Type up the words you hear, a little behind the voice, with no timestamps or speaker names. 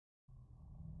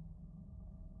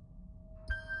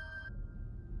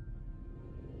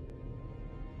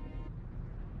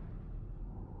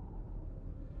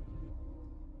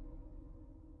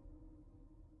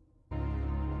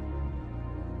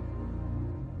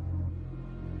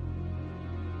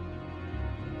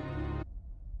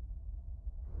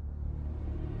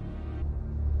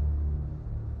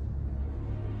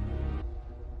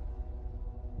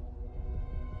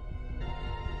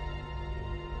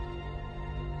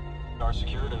are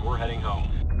secured and we're heading home.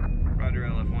 Roger,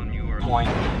 LF1, you are... Point.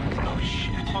 Oh,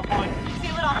 shit. Point.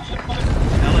 Seal it off.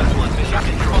 LF1, mission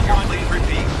control here, please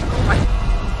repeat.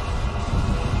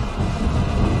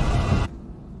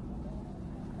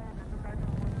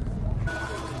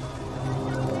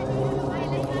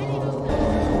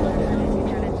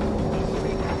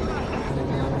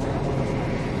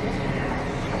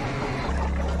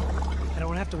 I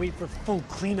don't have to wait for full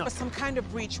cleanup. Some kind of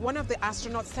breach. One of the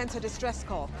astronauts sent a distress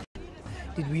call.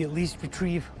 Did we at least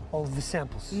retrieve all of the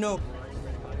samples? No.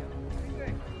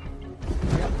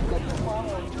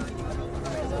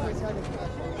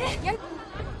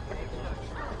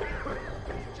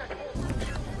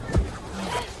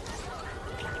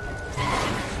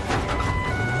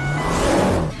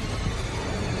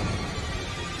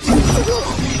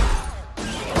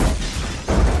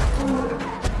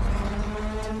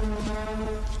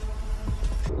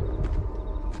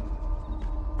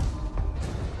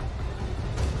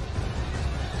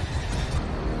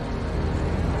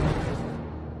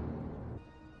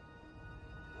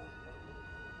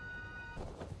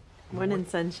 Morning,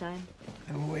 sunshine.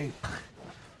 Oh, wait.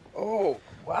 Oh,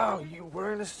 wow, you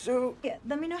wearing a suit? Yeah,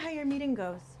 let me know how your meeting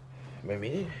goes. My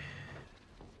meeting?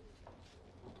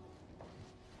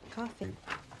 Coffee.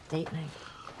 Date night.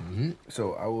 Mm-hmm.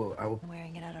 So I will... I'm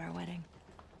wearing it at our wedding.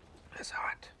 That's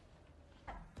hot.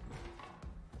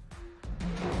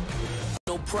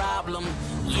 No problem,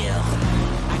 yeah.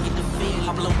 I get the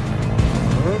feeling.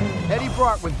 Eddie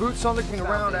Brock with boots on the ground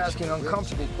around asking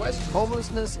uncomfortable questions.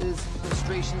 Homelessness is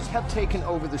demonstrations have taken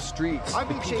over the streets. I've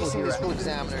been chasing this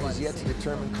examiner who's yet to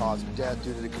determine cause of death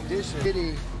due to the condition.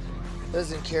 Eddie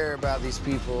doesn't care about these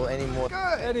people anymore.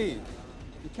 Good. Eddie,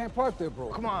 you can't park there, bro.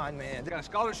 Come on, man. I got a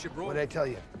scholarship, bro. What did I tell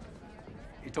you?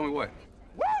 You told me what?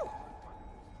 Woo!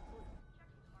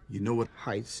 You know what?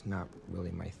 Height's not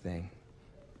really my thing.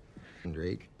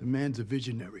 Drake. The man's a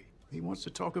visionary. He wants to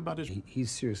talk about his...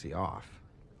 He's seriously off.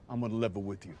 I'm gonna level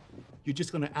with you. You're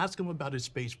just gonna ask him about his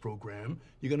space program.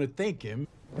 You're gonna thank him.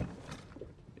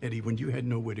 Eddie, when you had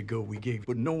nowhere to go, we gave,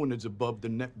 but no one is above the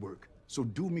network. So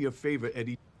do me a favor,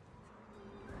 Eddie.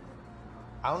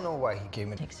 I don't know why he gave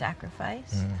me... Take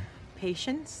sacrifice,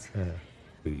 patience.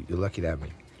 You're lucky to have me,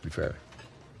 to be fair.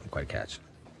 I'm quite a catch.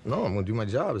 No, I'm gonna do my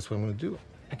job. That's what I'm gonna do.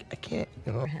 I can't,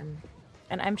 you know. For him.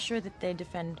 And I'm sure that they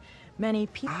defend many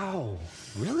people. Ow,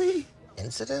 really?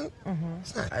 Incident?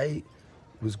 It's not. I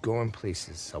was going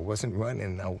places. I wasn't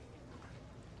running. You're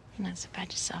not so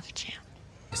bad yourself, champ.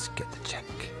 Just get the check.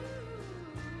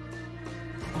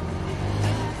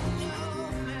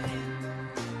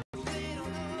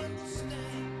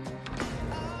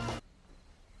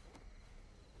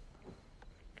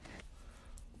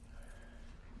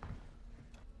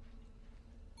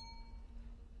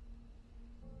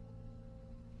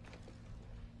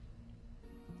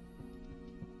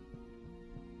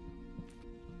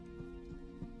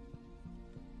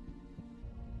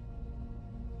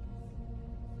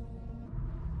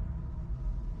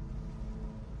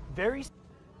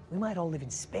 We might all live in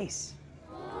space.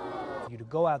 You to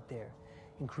go out there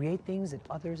and create things that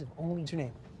others have only... What's your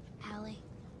name? Allie.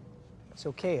 It's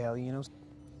okay, Allie, you know.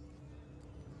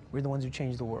 We're the ones who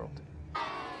change the world.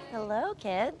 Hello,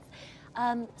 kids.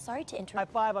 Sorry to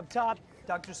interrupt. High five up top.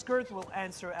 Dr. Skirth will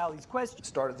answer Allie's question.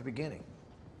 Start at the beginning.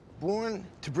 Born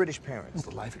to British parents.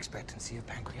 The life expectancy of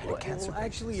pancreatic cancer. Well,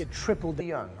 actually, it tripled.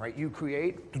 Young, right? You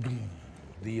create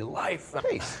the life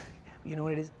space. You know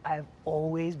what it is? I've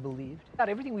always believed that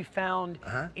everything we found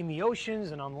in the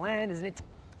oceans and on land, isn't it?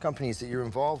 Companies that you're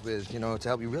involved with, you know, to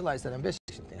help you realize that ambition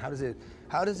thing. How does it,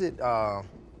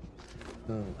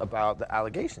 about the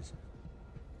allegations?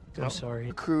 I'm sorry.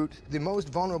 Recruit the most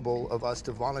vulnerable of us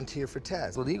to volunteer for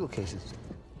tests, the legal cases.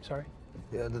 Sorry?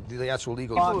 Yeah, the actual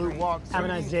legal. Have a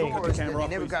nice day. They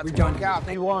never got to work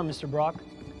out. You are, Mr. Brock.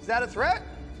 Is that a threat?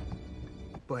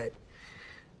 But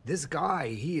this guy,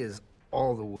 he is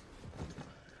all the...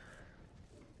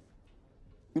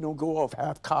 We don't go off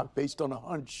half-cocked based on a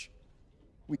hunch.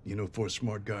 You know, for a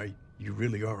smart guy, you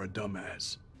really are a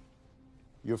dumbass.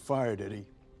 You're fired, Eddie.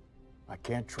 I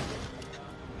can't trust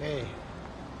you. Hey.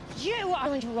 You are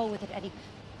going to roll with it, Eddie,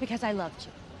 because I loved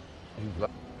you.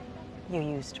 You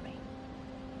used me.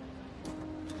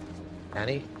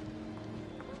 Annie?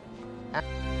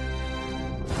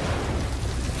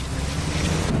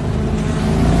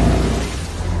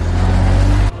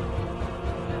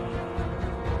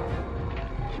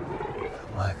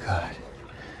 My God.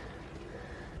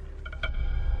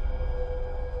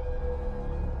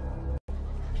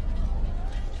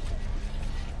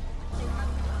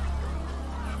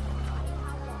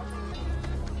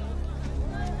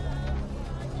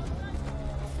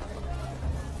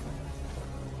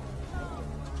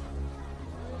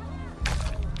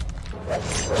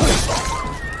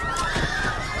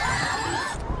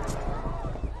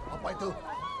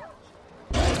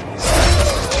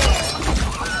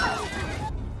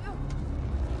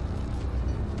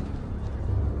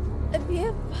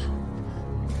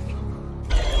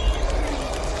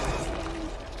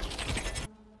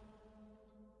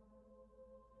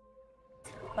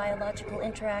 Biological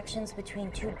interactions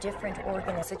between two different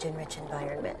organisms. Such a rich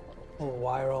environment. Well,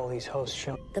 why are all these hosts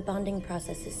showing? The bonding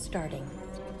process is starting.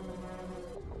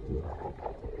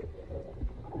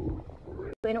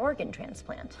 An organ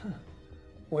transplant.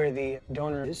 Where the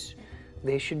donor is,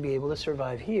 they should be able to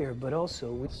survive here, but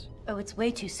also... Oh, it's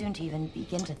way too soon to even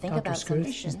begin to think Dr. about Scurth,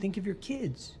 solution. just think of your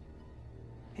kids.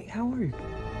 Hey, how are you?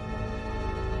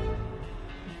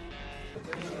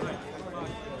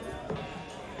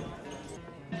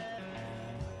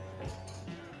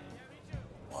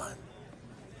 One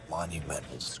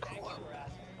monumental screw up.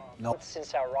 No.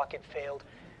 Since our rocket failed,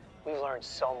 we've learned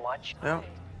so much. Yeah.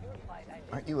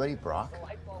 Aren't you Eddie Brock?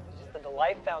 The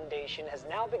Life Foundation has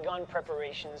now begun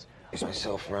preparations. Chase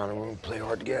myself around the room, play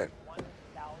hard to get.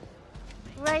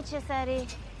 Righteous, Eddie.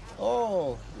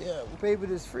 Oh, yeah. Baby,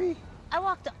 is free. I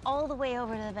walked all the way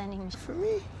over to the vending machine. For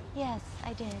me? Yes,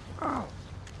 I did. Oh.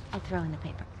 I'll throw in the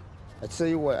paper. I tell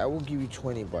you what, I will give you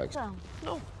 20 bucks. So.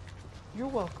 No, you're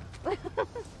welcome.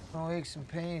 No aches and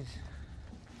pains.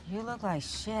 You look like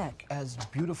shit. As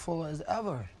beautiful as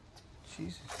ever.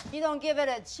 Jesus. You don't give it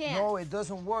a chance. No, it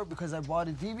doesn't work because I bought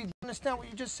a DVD. Understand what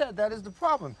you just said? That is the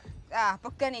problem. Ah, 不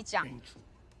跟你讲.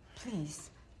 Please.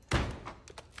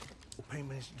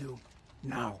 Payment is due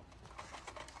now.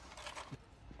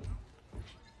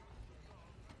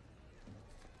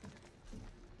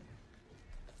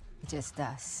 Just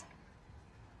us.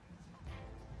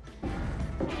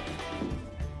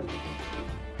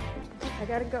 I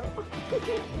gotta go.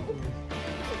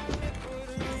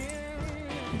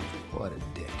 What a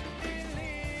dick.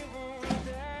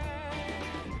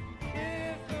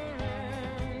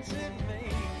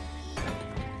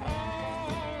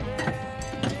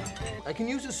 I can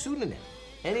use a pseudonym.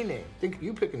 Any name.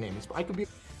 You pick a name. I could be...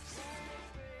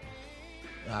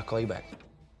 I'll call you back.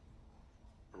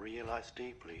 Realize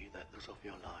deeply that this of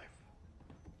your life.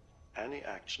 Any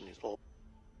action is all.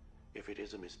 If it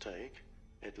is a mistake,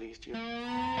 at least you...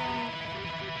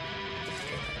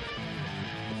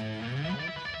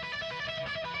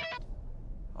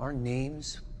 Our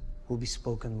names will be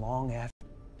spoken long after.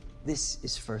 This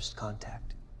is first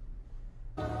contact.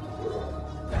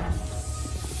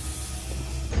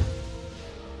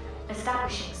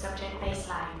 Establishing subject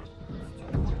baseline.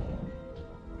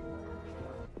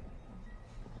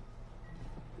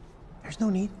 There's no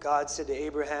need. God said to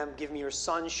Abraham, give me your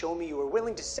son, show me you are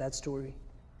willing to... That story,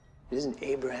 it isn't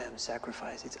Abraham's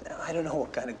sacrifice. It's... I don't know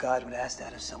what kind of God would ask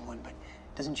that of someone, but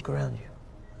doesn't you look around you?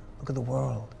 Look at the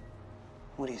world.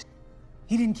 What do you...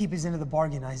 He didn't keep his end of the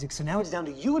bargain, Isaac, so now it's down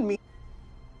to you and me.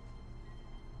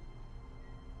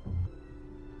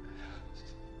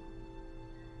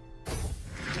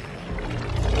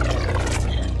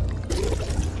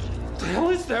 What the hell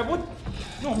is that? What?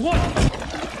 No, what?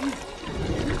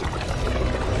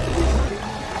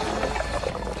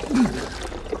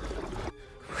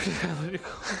 Where the hell did it go?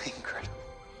 Incredible.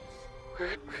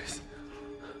 Where is it?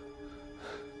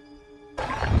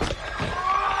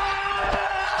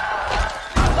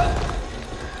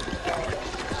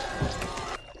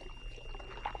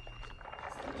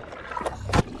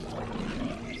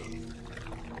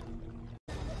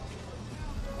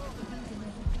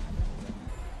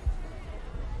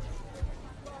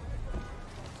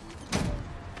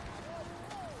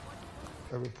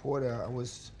 A reporter, I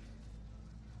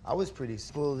was pretty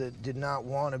simple that did not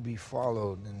want to be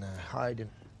followed and hide.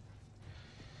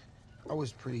 I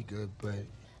was pretty good, but...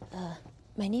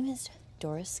 My name is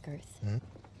Doris Skirth.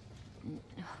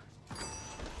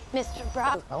 Mr.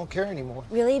 Brock. I don't care anymore.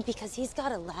 Really? Because he's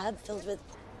got a lab filled with...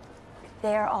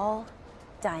 They are all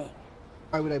dying.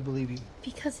 Why would I believe you?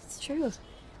 Because it's true.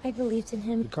 I believed in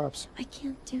him. The cops. I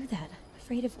can't do that. I'm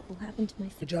afraid of what will happen to my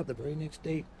family. Good job the very next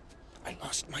day. I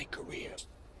lost my career.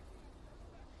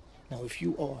 Now, if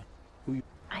you are who you...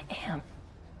 I am.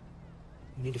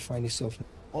 You need to find yourself.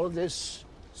 All of this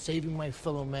saving my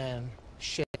fellow man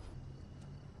shit.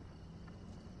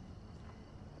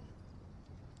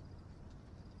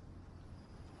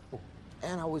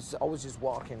 And I was just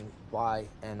walking by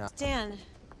and Dan,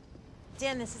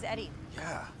 this is Eddie.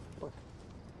 Yeah.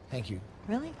 Thank you.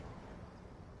 Really?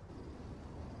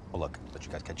 Well, look, let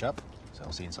you guys catch up, so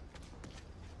I'll see you inside.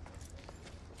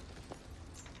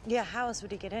 Yeah, how else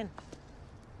would he get in?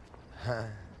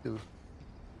 Dude.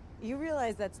 You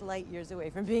realize that's light years away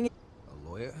from being a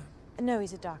lawyer? No,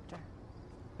 he's a doctor.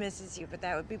 Misses you, but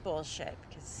that would be bullshit,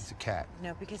 because... It's a cat.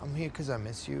 No, because... I'm here because I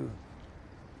miss you.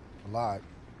 A lot.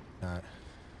 Not...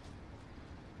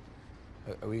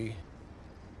 Are we...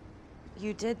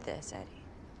 You did this, Eddie.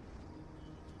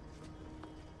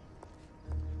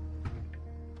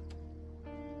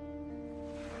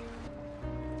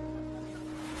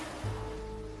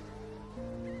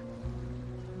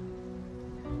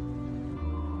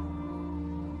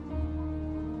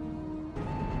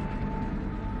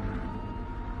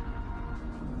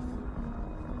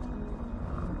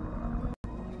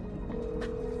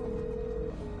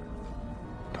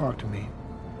 Talk to me.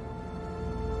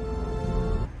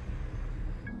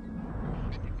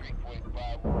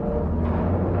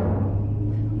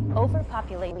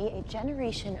 Overpopulating a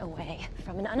generation away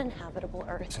from an uninhabitable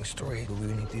Earth. Story, but we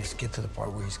need to just get to the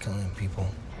part where he's killing people.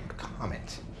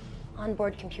 Comment.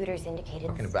 Onboard computers indicated...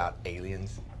 Talking about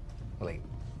aliens. Like,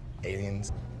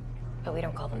 aliens. But we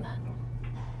don't call them that.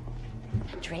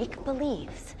 Drake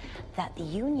believes that the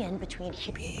union between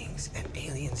beings and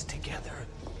aliens together.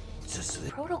 It's just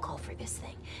the protocol for this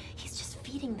thing. He's just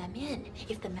feeding them in.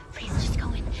 If the please just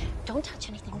go in. Don't touch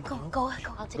anything. Go.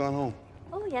 I'll take. Gone home.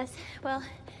 Oh yes. Well,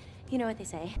 you know what they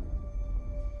say.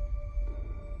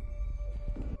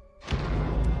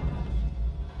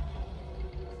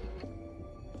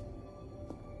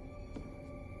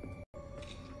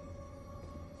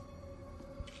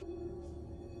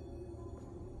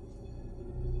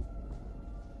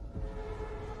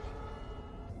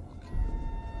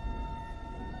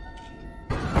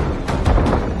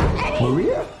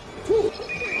 Maria?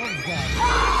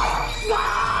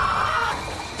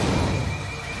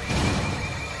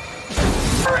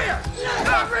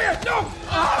 Maria, no!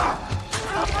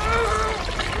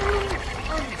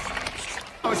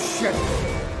 Oh, shit.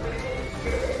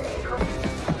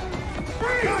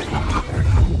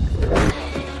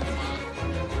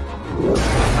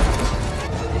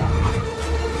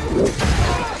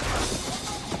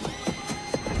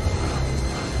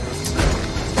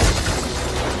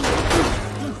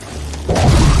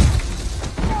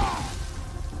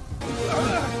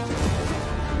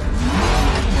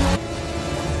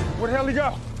 Where the hell he go?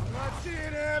 I'm not seeing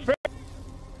him.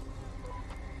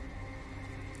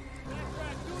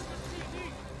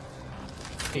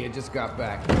 Hey, I just got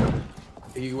back.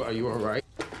 Are you all right?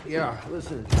 Yeah,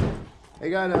 listen. I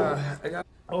got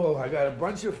a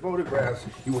bunch of photographs.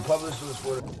 You will publish those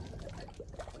photographs.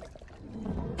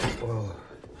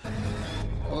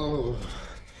 Oh.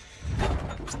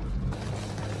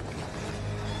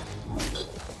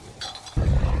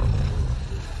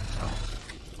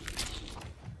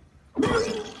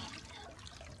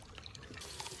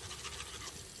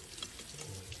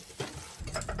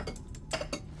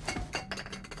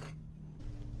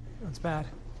 That's bad.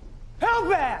 How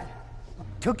bad?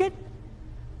 Took it?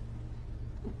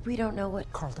 We don't know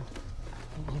what. Carlton,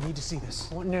 you need to see this.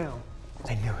 What now?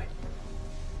 I knew it.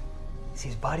 See,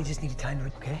 his body just needed time to,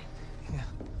 okay? Yeah.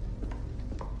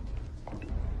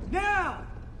 Now!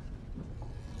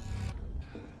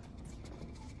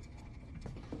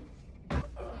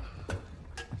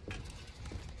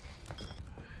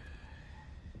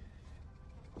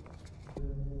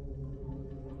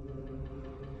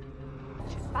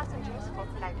 Passengers for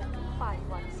flight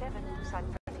 2517 to San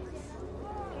Francisco,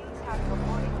 please have your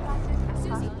boarding passes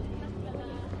and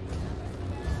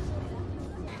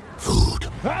Food.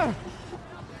 Ah!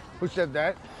 Who said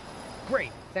that?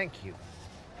 Great, thank you.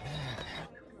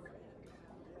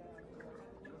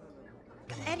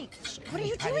 Eddie, what are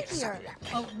you doing here?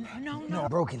 Oh, no. I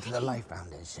broke into the Life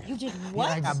Foundation. You did what?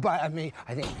 I think.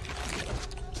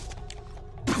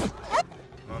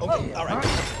 Okay, all right.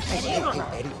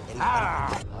 Eddie.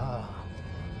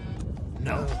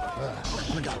 No.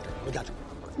 We got you.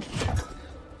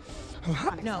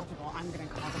 No. I'm gonna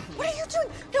call the police. What are you doing?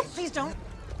 No, please don't.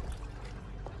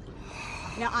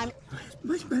 Now I'm...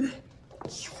 Much better.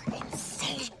 You're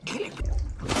insane.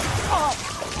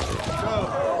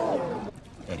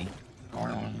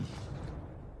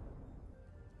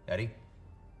 Eddie?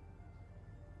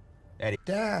 Eddie?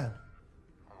 Dad.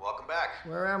 Welcome back.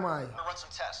 Where am I? I'm gonna run some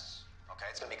tests, okay?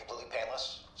 It's gonna be completely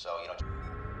painless, so, you know...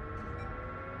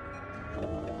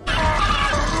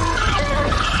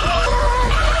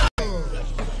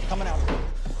 Coming out.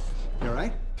 You all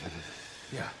right?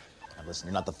 Yeah. Now listen,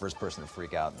 you're not the first person to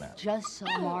freak out, man. Just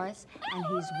saw Morris, and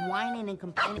he's whining and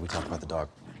complaining. We talked about the dog.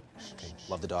 Okay,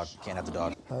 love the dog, can't have the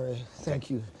dog. All right, thank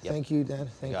you. Yep. Thank you, Dad.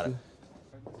 Thank Got you. it.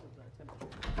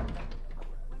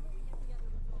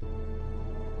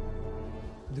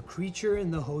 The creature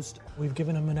and the host, we've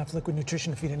given him enough liquid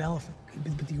nutrition to feed an elephant.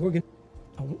 But the organ...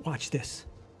 Oh, watch this.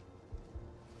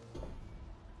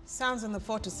 Sounds in the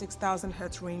 4,000 to 6,000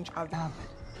 hertz range of the...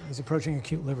 He's approaching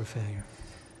acute liver failure.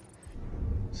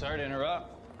 Sorry to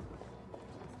interrupt.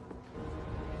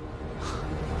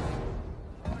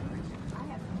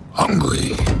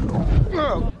 Hungry.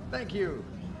 Oh, thank you.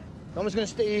 I'm just gonna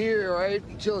stay here, all right?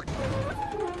 Until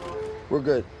we're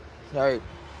good. All right.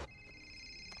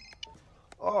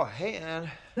 Oh, hey, Ann.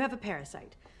 You have a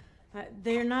parasite.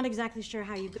 They're not exactly sure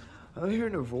how you... I'm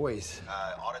hearing her voice.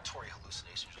 Auditory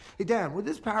hallucinations. Hey, Dan, would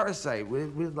this parasite,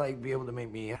 would like, be able to make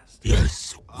me...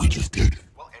 Yes, we just did.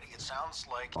 Well, Eddie, it sounds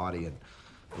like... Audience.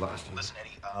 Lost you. Listen,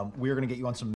 Eddie, We're gonna get you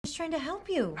on some... Just trying to help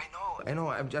you. I know,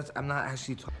 I'm not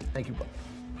actually talking. Thank you.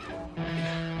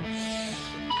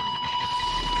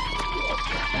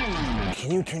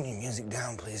 Can you turn your music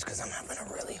down, please? Because I'm having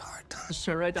a really hard time.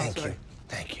 Sure, right down, sorry.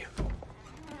 Thank you.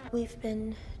 We've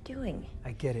been doing.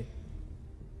 I get it.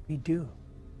 We do.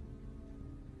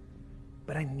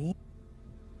 But I need...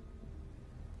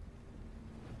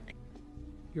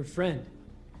 your friend.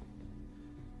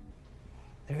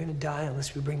 They're gonna die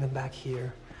unless we bring them back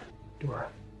here. Dora.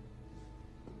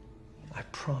 I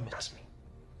promise me.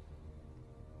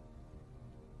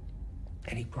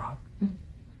 Eddie Brock.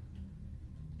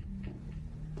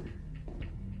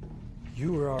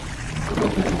 You were our...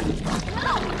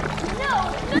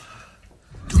 No!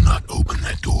 Do not open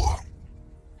that door.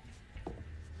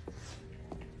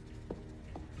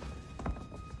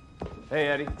 Hey,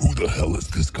 Eddie. Who the hell is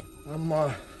this guy?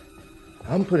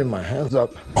 I'm putting my hands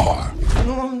up. Are.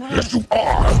 No, I'm not. Yes, you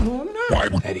are. No, I'm not. Why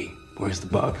would... Eddie, where's the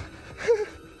bug?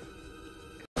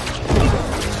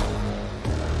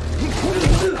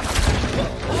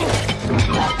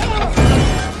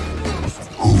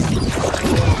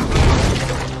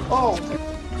 Oh.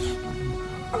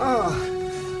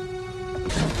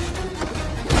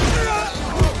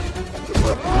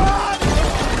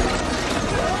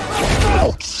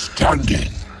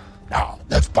 Outstanding. Now,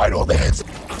 let's bite all the heads.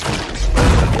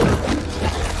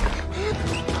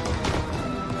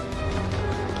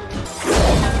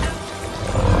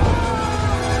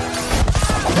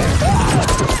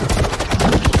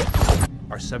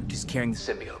 Our subject is carrying the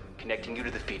symbiote, connecting you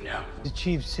to the feed now.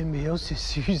 Achieve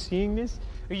symbiosis. Are you seeing this?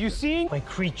 Are you seeing my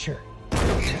creature?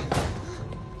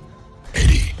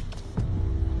 Eddie.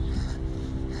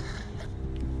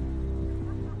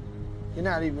 You're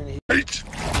not even here. Wait.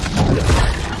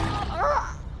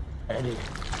 Eddie.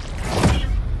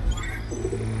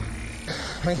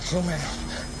 My human.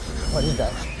 What is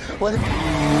that? What?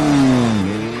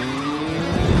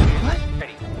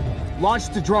 Eddie, launch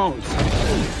the drones.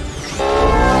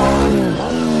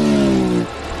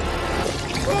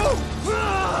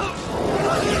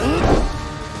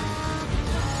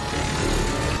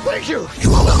 Thank you.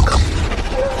 You are welcome.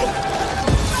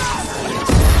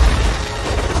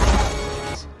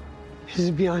 This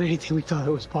is beyond anything we thought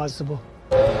it was possible.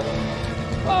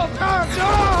 Oh, God, no!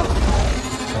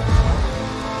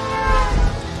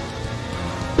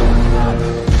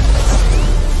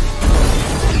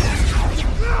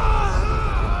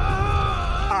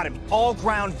 All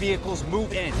ground vehicles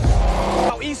move in.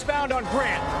 Now eastbound on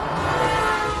Grant.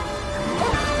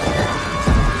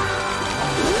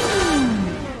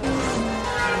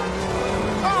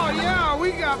 Oh, yeah,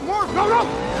 we got more. Go, go!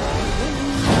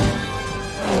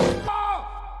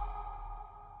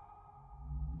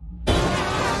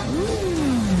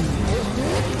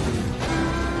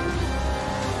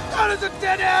 That is a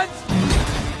dead end!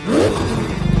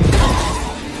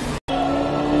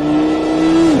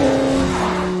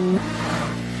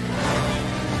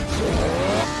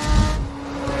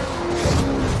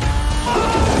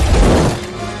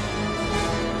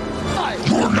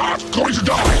 Going to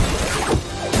die!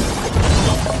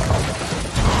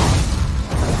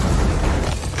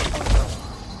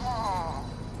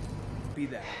 Be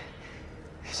that.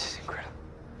 This is incredible.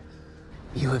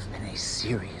 You have been a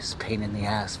serious pain in the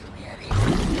ass for me, Eddie.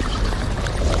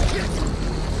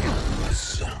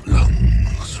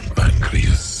 Lungs,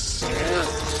 pancreas.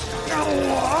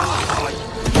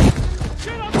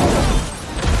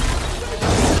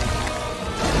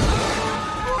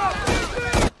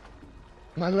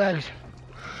 My legs.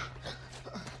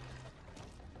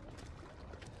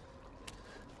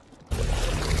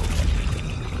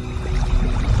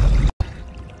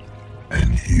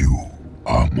 And you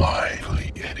are my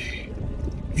Eddie.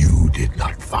 You did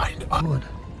not find us.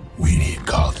 We need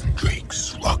Carlton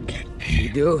Drake's rocket.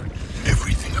 You do?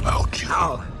 Everything about you.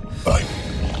 How? But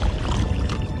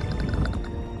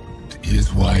it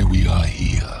is why we are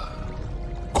here.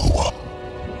 Go up.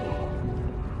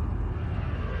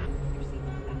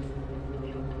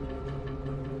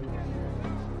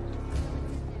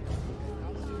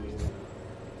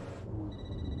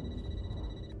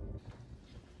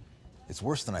 It's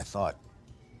worse than I thought.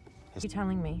 You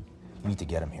telling me? You need to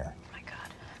get him here. Oh my God.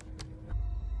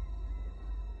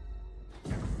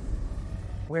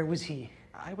 Where was he?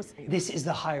 This is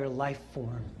the higher life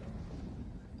form.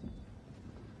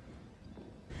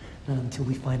 Not until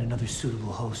we find another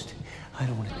suitable host. I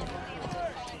don't want to...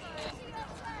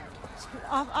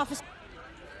 Officer.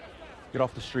 Get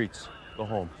off the streets. Go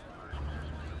home.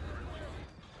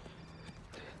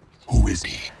 Who is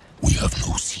he? We have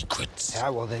no secrets. Yeah,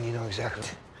 well, then you know exactly.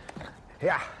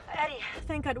 Yeah. Eddie,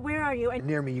 thank God. Where are you?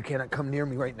 Near me. You cannot come near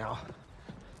me right now.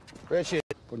 Richard.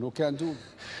 But no can do.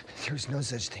 There's no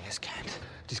such thing as can't.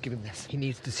 Just give him this. He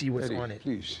needs to see what's Eddie, on it.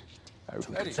 Please.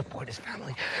 So Eddie. Support his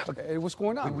family. Okay. Hey, what's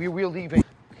going on? We're leaving.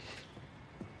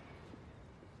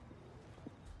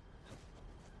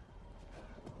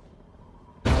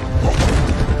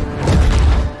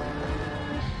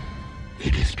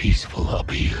 It is peaceful up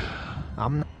here.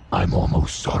 I'm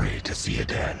almost sorry to see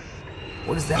it end.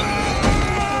 What is that?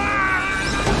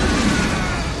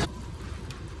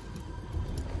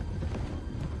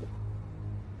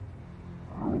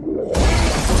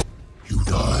 You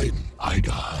died, I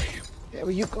die. Yeah,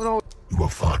 but you can always... You are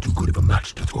far too good of a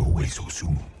match to throw away so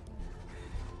soon.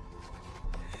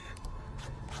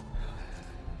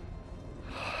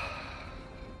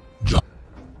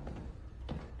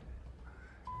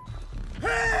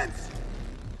 Hands!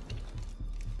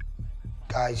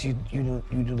 Guys, you do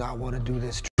not want to do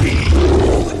this. What the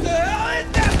hell is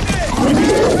that thing?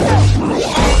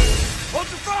 Hold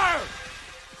the fire!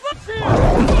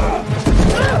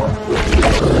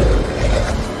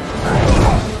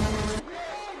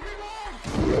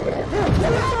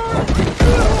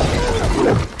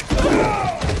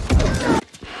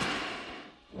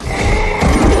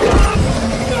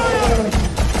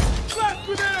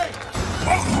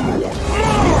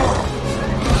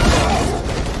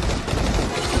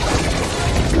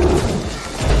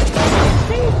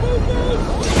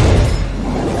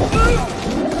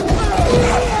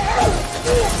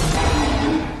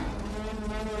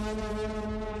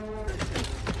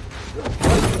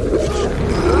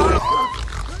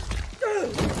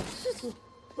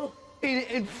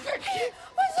 Infection?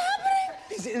 What's happening?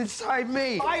 He's inside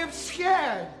me. I am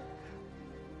scared.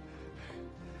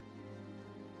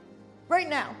 Right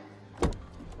now.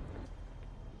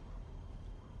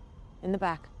 In the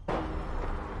back.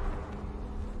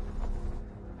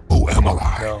 Oh,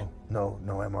 MRI. No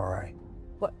MRI.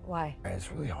 What? Why?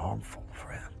 It's really harmful,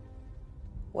 friend.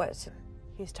 What?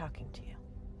 He's talking to you.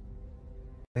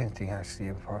 Anything actually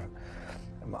imperfect.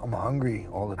 I'm hungry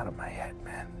all the out of my head,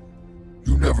 man.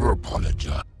 You never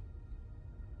apologize.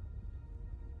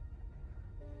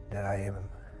 That I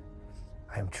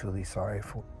am truly sorry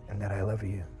for, and that I love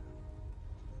you.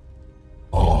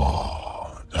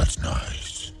 Oh, that's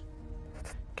nice.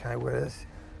 Can I wear this?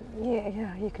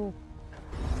 Yeah, you can.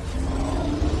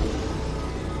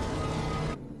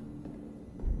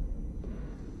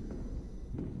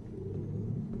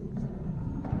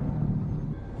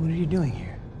 What are you doing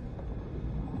here?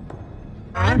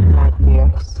 I'm not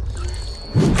here.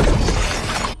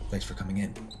 Thanks for coming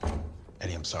in.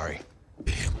 Eddie, I'm sorry.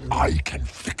 I can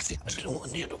fix it. I don't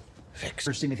want you to fix.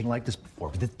 Never seen anything like this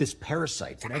before. This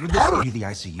parasite. Whenever this you the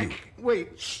ICU.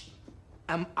 Wait.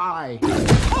 Am I?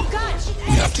 Oh God!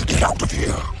 We have to get out of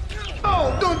here.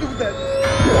 Oh, don't do that.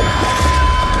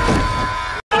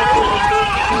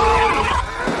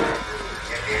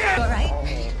 All right?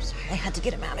 I had to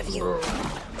get him out of you.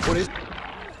 What is?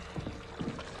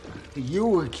 You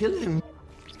were killing me.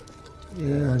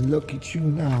 Yeah, look at you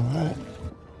now, huh?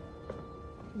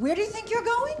 Where do you think you're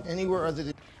going? Anywhere other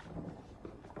than...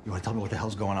 You want to tell me what the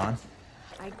hell's going on?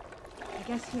 I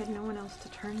guess he had no one else to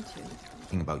turn to.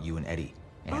 Thinking about you and Eddie.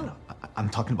 And I'm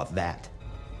talking about that.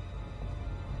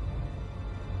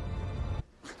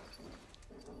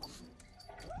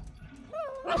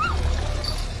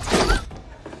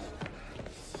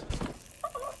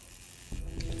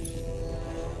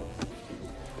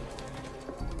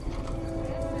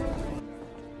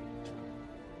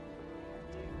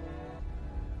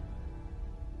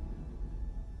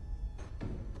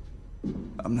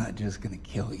 I'm not just gonna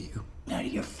kill you. Out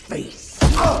of your face.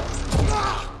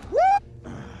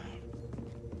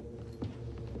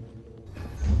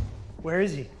 Where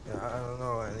is he? I don't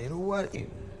know, and you know what?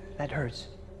 That hurts.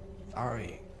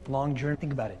 Sorry. Long journey.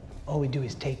 Think about it. All we do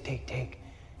is take. It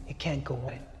can't go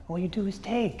on. All you do is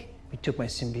take. You took my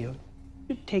symbiote.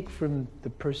 You take from the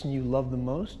person you love the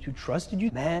most, who trusted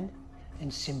you. Man and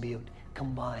symbiote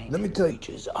combined. Let me tell you,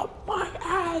 just up my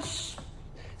ass.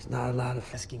 It's not a lot of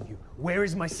Asking you, where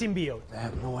is my symbiote? I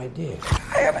have no idea.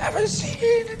 I have ever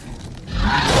seen it.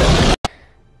 I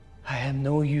have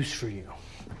no use for you.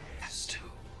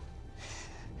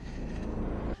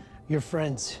 Your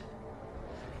friends,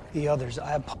 the others,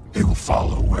 They will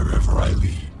follow wherever I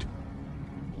lead.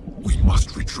 We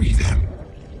must retrieve him.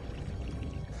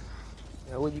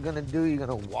 You know what you're gonna do? You're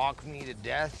gonna walk me to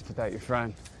death? Without your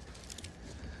friend.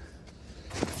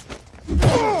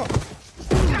 God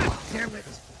damn it!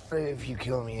 If you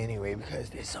kill me anyway, because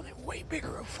there's something way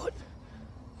bigger afoot.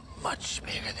 Much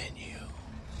bigger than you.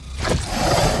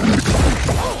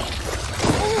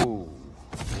 Ooh.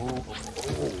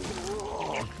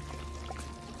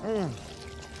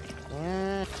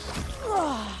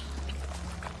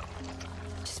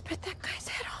 Just bit that guy's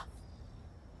head off.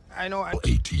 I know.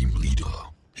 A-team leader.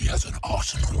 He has an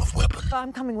arsenal of weapons.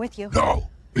 I'm coming with you. No,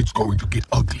 it's going to get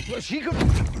ugly. Well, she could.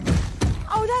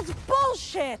 Oh, that's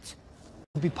bullshit!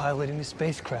 I'll be piloting the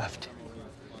spacecraft.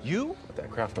 You? That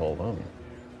craft all alone.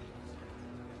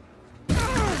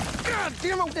 God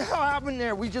damn it! What the hell happened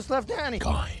there? We just left Annie.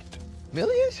 Kind.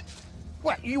 Millions?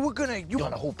 What? You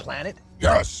on a whole planet?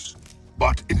 Yes,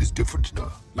 but it is different,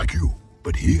 like you.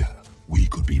 But here, we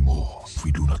could be more if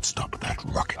we do not stop that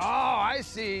rocket. Oh, I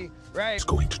see. Right. It's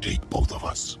going to take both of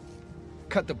us.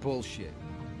 Cut the bullshit.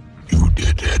 You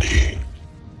did, Eddie.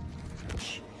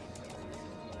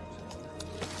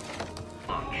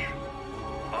 Launch.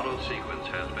 Auto sequence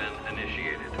has been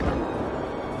initiated.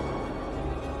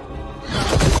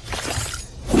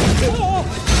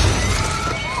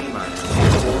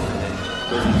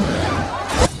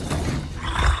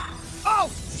 Oh,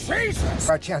 Jesus!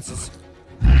 Our chances.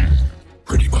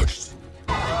 Pretty much.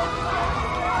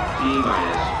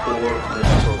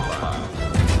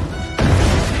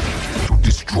 T-4.05. To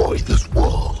destroy this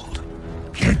world.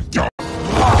 Get down.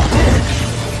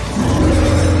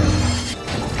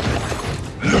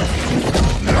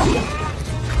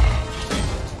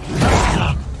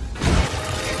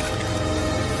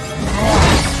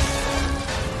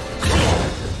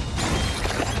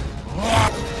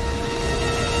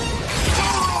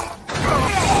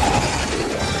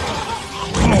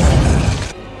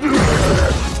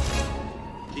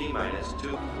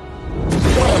 T-2.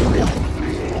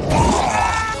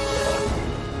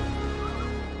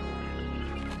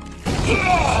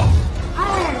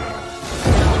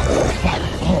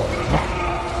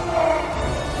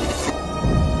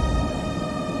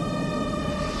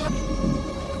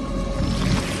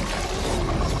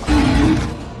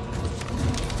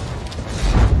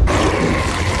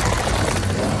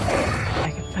 I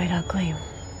can fight ugly.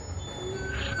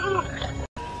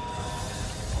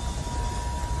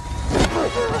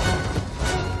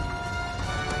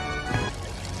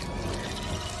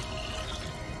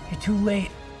 You're too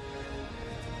late.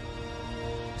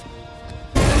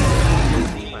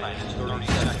 T-minus 30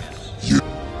 seconds.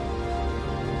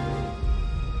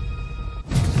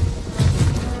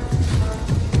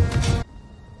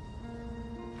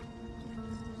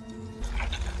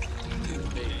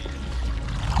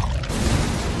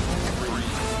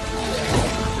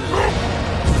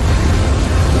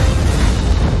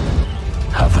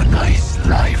 Have a nice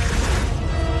life.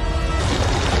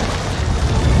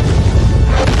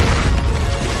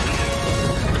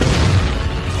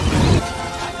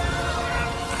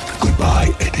 Goodbye,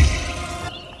 Eddie.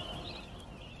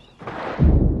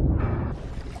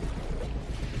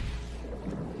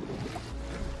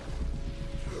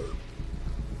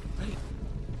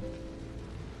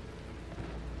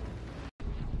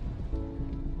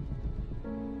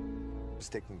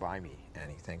 Sticking by me,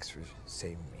 Annie. Thanks for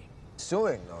saving me.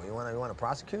 Suing, though. You wanna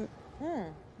prosecute?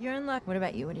 You're in luck. What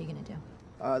about you? What are you gonna do?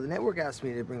 The network asked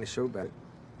me to bring the show back.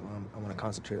 I want to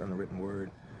concentrate on the written word.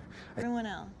 Everyone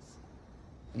else.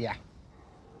 Yeah.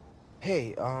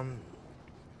 Hey,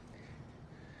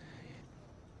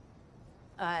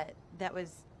 That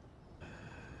was...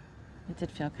 It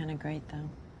did feel kind of great, though.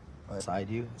 Side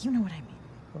you? You know what I mean.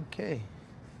 Okay.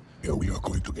 Yeah, we are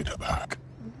going to get her back.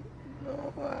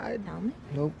 No, Tell me.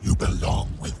 Nope. You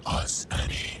belong with us,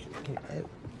 Annie.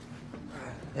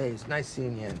 Hey, it's nice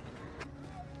seeing you, Annie.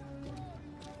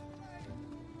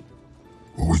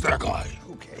 Who was that guy?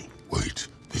 Okay. Wait,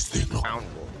 this thing looks... Ground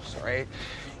rules, all right?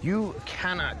 You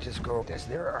cannot just go this.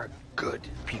 There are good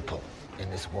people in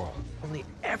this world. Only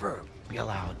ever be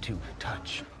allowed to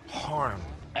touch, harm,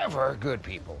 ever good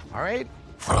people, all right?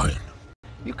 Fine.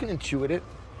 You can intuit it.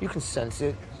 You can sense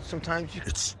it. Sometimes you...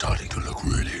 It's starting to look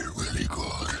really, really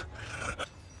good.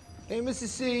 Hey, Mrs.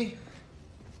 C.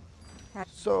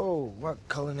 So, what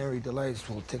culinary delights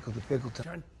will tickle the pickle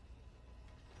time?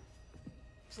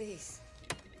 Please.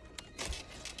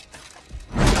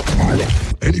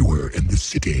 Anywhere in this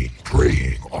city,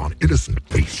 preying on innocent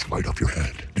face right off your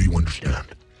head. Do you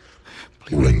understand?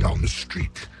 Rolling down the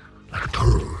street like a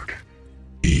turd.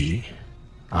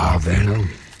 𝐬𝐮𝐬𝐿.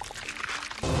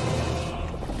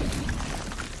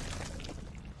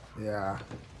 Yeah.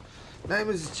 Name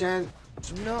is Chen.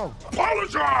 No.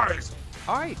 Apologize!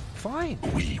 All right, fine.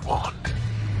 We want.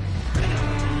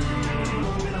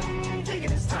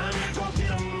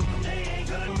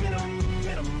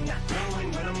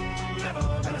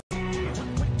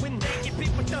 When they get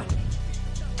beat with the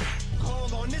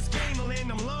hold on this game, I'll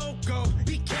land them logo.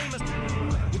 Became a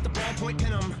with the ballpoint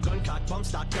pin 'em. Gun cock, bump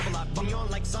stock, double lock, bump me on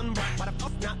like sunrock. Why the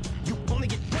fuck not? You only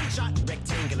get one shot.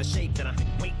 Rectangular shape, then I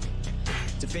wait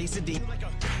to face a deep like a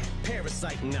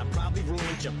parasite, and I probably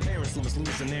ruined your parents'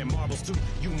 losing their marbles too.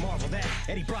 You marvel that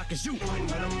Eddie Brock is you.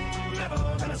 Never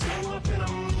gonna slow up and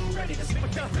I'm ready to spit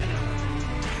with the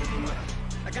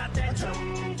I got that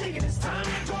drum, thinking it's time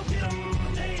to go get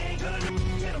 'em. They ain't gonna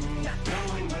get 'em, not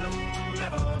knowing when I'm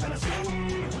never gonna slow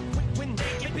 'em. When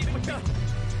they get beat with the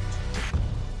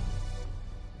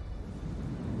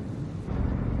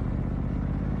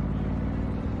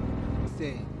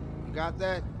Thing. You got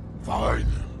that? Fine,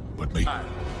 but me.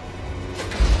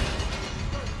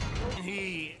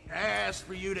 He asked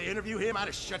for you to interview him. I'd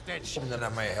have shut that shit. And then I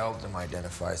may help them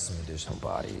identify some additional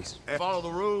bodies. And follow the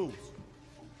rules.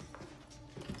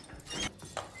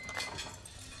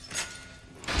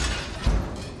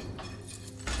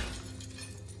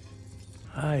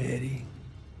 Hi, Eddie.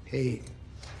 Hey,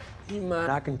 you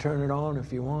mind? I can turn it on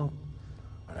if you want,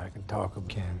 but I can talk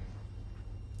again.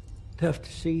 Tough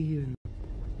to see you.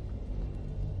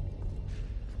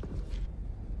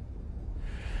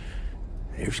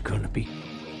 There's gonna be.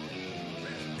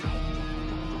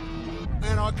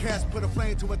 And our cats put a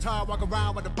flame to a tire, walk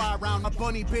around with a fire round. My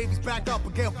bunny babies back up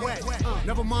and get wet.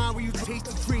 Never mind when you taste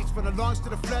the treats, from the lungs to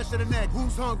the flesh of the neck.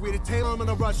 Who's hungry? The tail and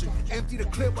the Russian. Empty the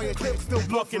clip while your clip's still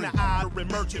Look in the eye,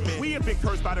 merchantman. We have been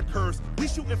cursed by the curse. We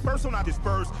shooting first on our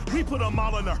disperse. We put them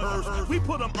all in the hearse. We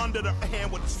put them under the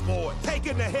hand with the sword.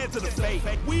 Taking the head to the face.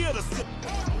 We are the.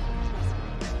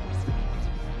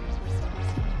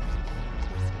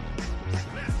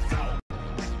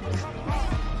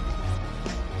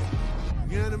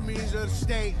 Enemies of the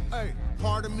state, hey,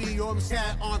 part of me, I'm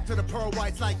sat onto the pearl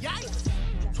whites like yikes.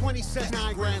 20 cents,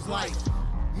 9 grams light.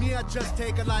 Me, I just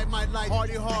take a light, my life.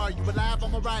 Party hard, you will laugh,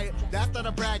 I'm a riot. That's not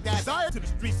a brag, that's To the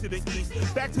streets of the east,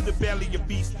 back to the belly of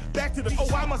beast, back to the. Oh,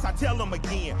 why must I tell them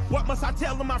again? What must I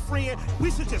tell them, my friend?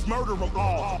 We should just murder them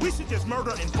all. We should just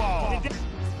murder and ball.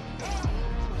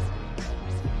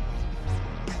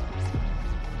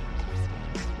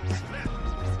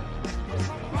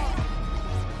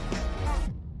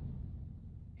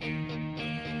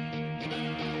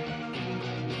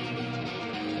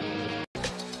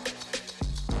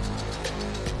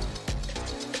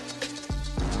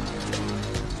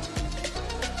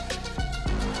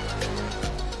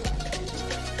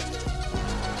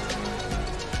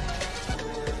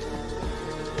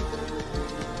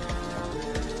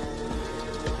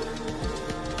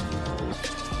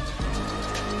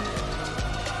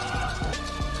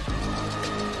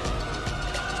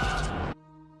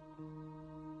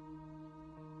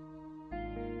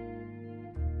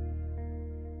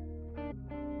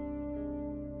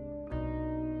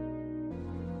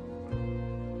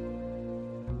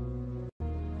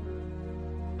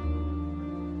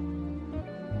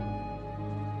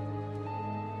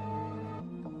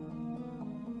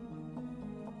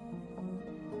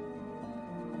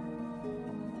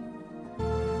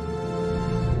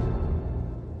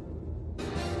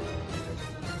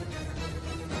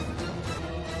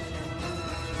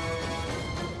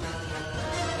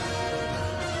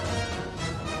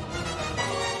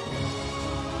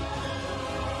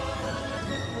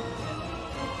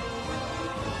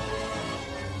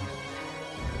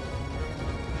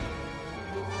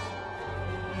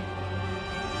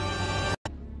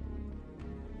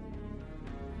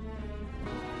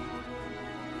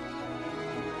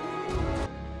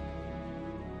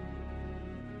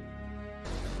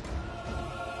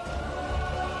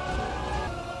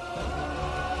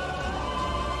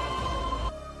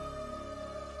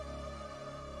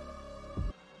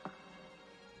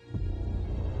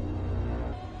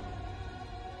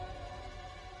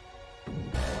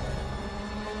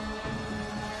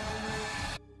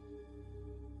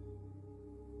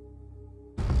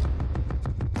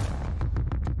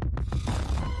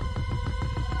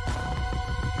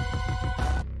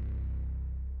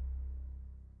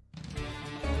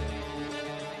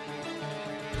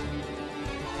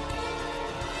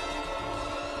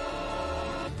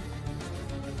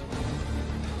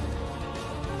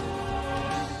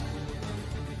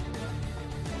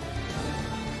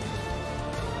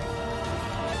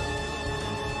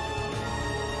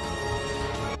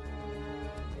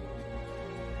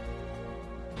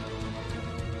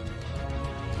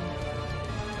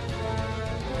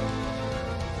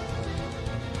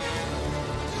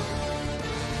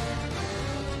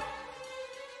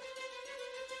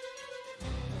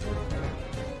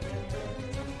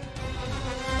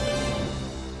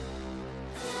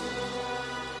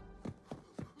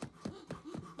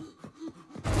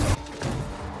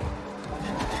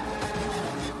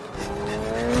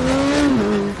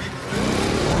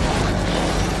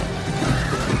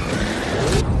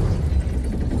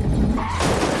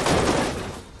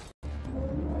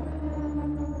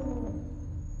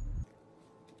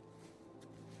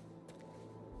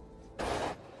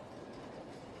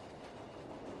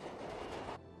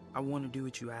 I want to do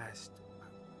what you asked.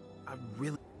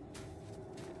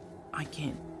 I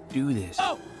can't do this.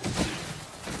 Oh!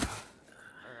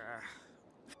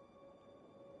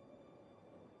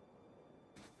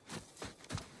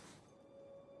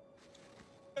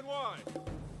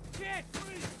 Kid,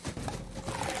 please!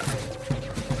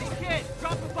 Hey, kid,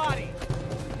 drop the body!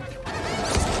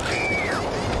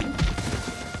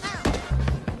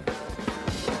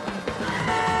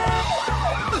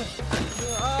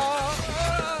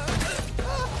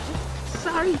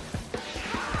 Sorry.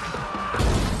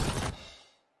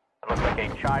 Looks like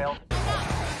a child.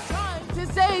 Trying to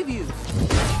save you.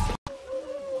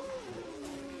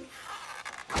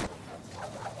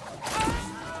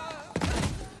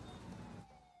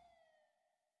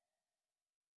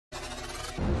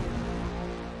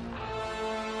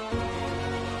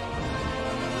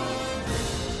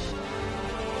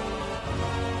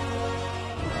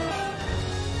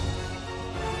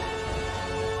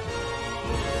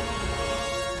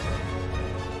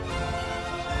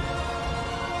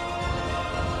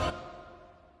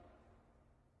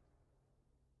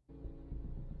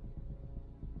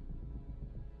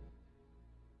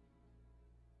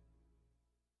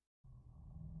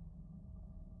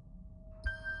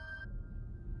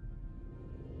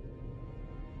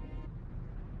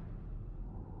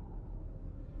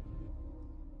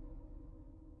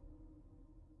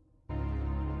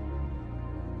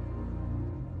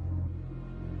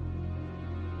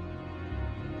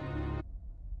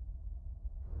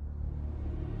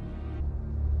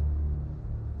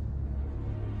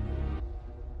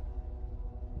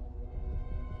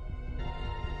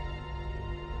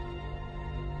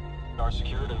 Are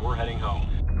secured and we're heading home.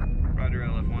 Roger,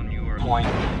 LF1, you are... Point.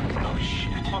 Oh,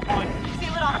 shit. Point. Seal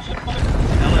it off.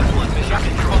 LF1, mission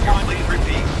control here, please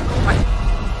repeat.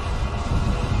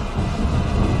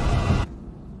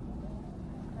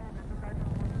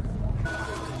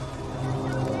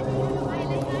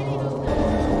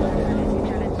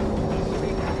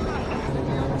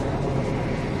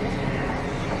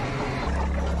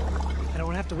 I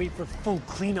don't have to wait for full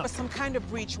cleanup. Some kind of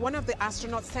breach. One of the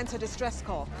astronauts sent a distress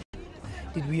call.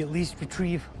 Did we at least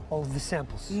retrieve all of the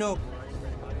samples? No.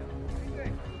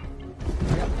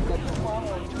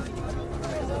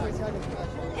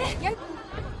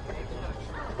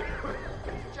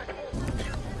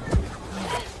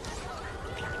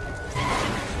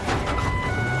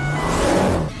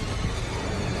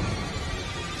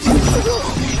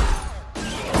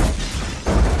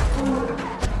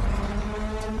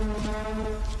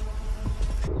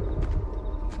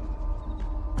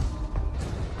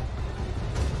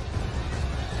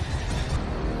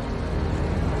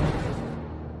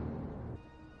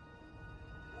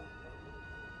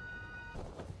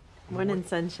 Morning,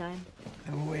 sunshine.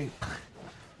 Oh, wait.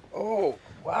 Oh,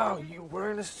 wow, you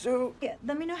wearing a suit? Yeah,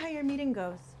 let me know how your meeting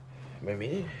goes. My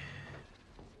meeting?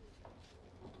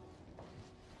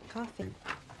 Coffee.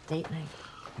 Date night.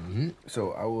 Mm-hmm.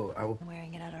 So I will... I'm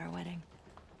wearing it at our wedding.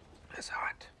 That's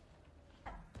hot.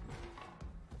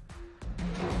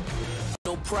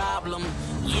 No problem.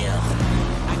 Yeah.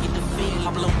 I get the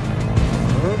feeling.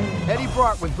 Eddie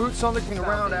Brock with boots on the ground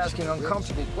around asking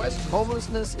uncomfortable questions.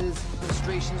 Homelessness is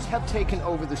demonstrations have taken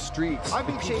over the streets. I've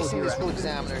been chasing this physical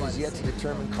examiner who's yet to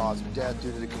determine cause of death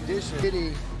due to the condition.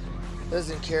 Eddie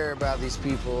doesn't care about these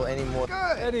people anymore.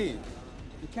 Good. Eddie,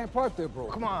 you can't park there, bro.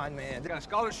 Come on, man. I got a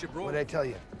scholarship, bro. What did I tell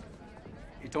you?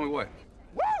 You told me what?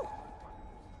 Woo!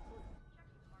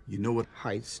 You know what?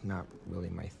 Height's not really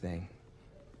my thing.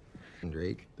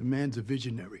 Drake, The man's a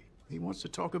visionary. He wants to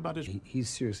talk about his... he's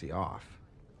seriously off.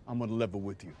 I'm gonna level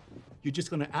with you. You're just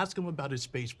gonna ask him about his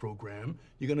space program.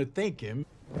 You're gonna thank him.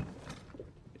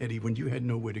 Eddie, when you had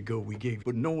nowhere to go, we gave,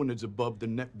 but no one is above the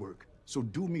network. So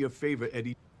do me a favor,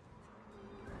 Eddie.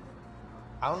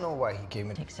 I don't know why he gave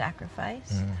me... Take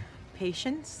sacrifice,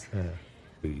 patience. Yeah.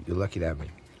 You're lucky to have me,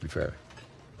 to be fair.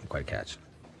 I'm quite a catch.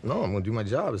 No, I'm gonna do my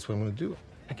job. That's what I'm gonna do.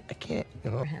 I can't,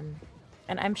 you know. Him.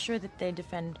 And I'm sure that they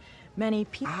defend many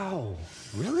people. Ow,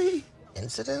 really?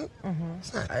 Incident? Mm-hmm.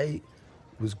 It's not. I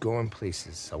was going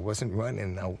places. I wasn't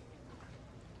running. You're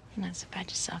not so bad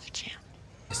yourself, champ.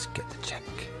 Just get the check.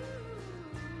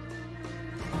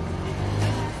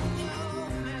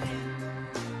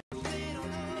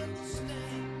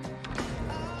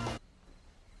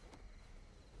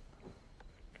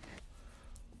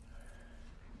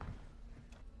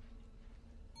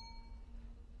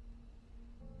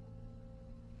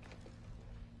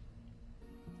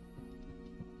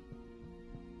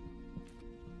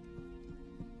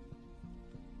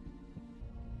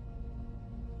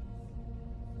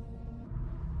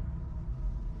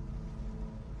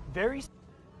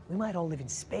 We might all live in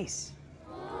space.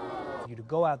 You to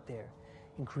go out there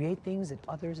and create things that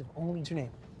others have only... What's your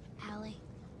name? Allie.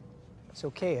 It's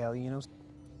okay, Allie, you know.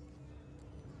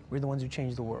 We're the ones who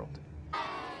change the world.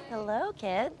 Hello,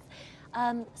 kids.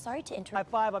 Sorry to interrupt.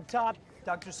 High five up top.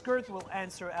 Dr. Skirth will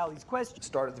answer Allie's question.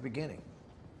 Start at the beginning.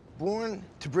 Born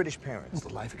to British parents,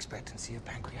 the life expectancy of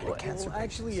pancreatic cancer Well,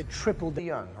 actually, it tripled. the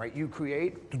young, right? You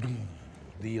create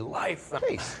the life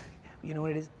space. You know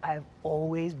what it is? I've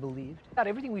always believed that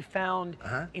everything we found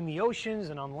in the oceans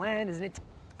and on land, isn't it?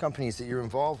 Companies that you're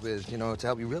involved with, you know, to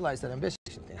help you realize that ambition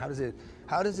thing. How does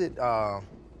it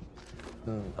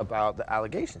about the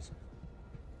allegations?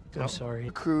 I'm sorry.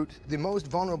 Recruit the most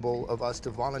vulnerable of us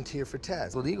to volunteer for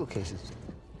tests. The legal cases.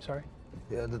 Sorry?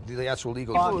 Yeah, the actual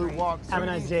legal Brock, people who walked have a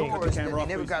nice day. doors that they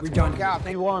never got to done. work out.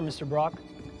 You are, Mr. Brock.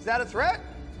 Is that a threat?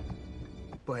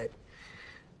 But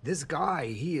this guy,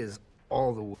 he is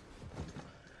all the way.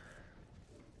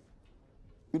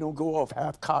 We don't go off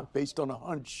half-cocked based on a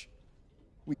hunch.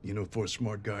 You know, for a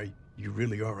smart guy, you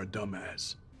really are a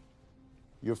dumbass.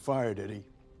 You're fired, Eddie.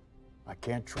 I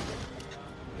can't trust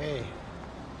you. Hey.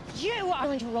 You are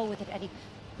going to roll with it, Eddie,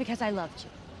 because I loved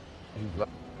you.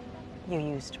 You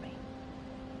used me.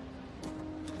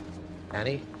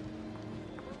 Annie?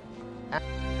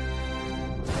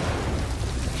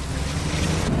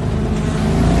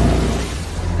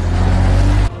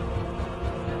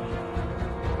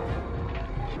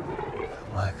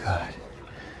 My God.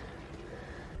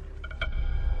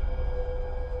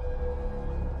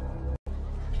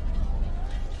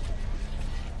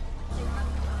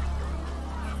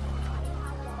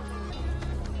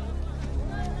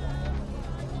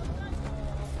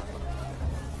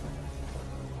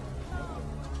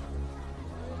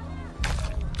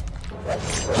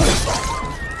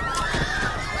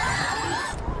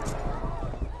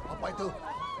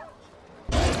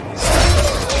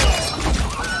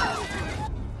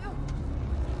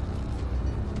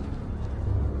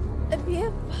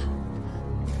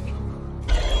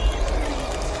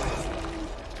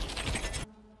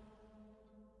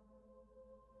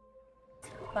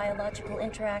 Biological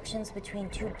interactions between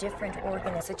two different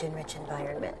organisms, such enriched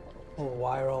environment. Well,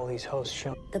 why are all these hosts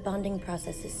showing? The bonding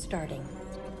process is starting.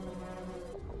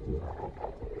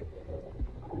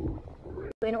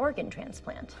 An organ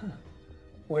transplant.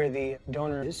 Where the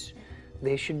donor is,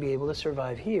 they should be able to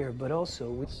survive here, but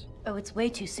also... Oh, it's way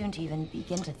too soon to even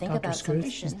begin to think Dr. about Skirth,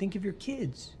 submission. just think of your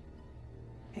kids.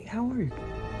 Hey, how are you?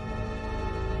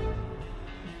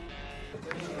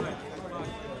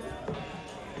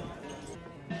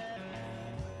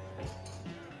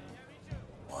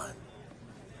 One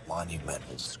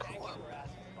monumental screw up.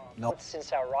 No.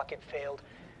 Since our rocket failed,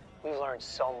 we've learned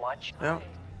so much. Yeah.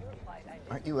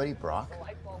 Aren't you Eddie Brock?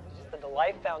 The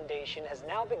Life Foundation has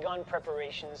now begun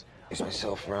preparations. Chase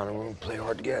myself around the room, play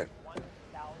hard to get.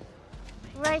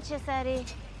 Righteous, Eddie.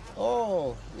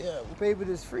 Oh, yeah, baby,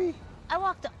 it's free. I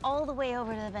walked all the way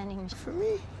over to the vending machine. For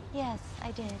me? Yes,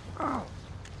 I did. Oh.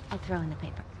 I'll throw in the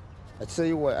paper. I tell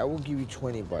you what, I will give you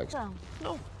 20 bucks. So.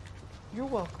 No, you're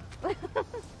welcome.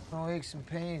 No aches and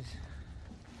pains.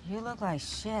 You look like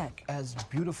shit. As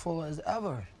beautiful as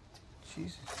ever.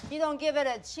 Jesus. You don't give it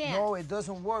a chance. No, it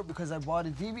doesn't work because I bought a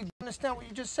DVD. Understand what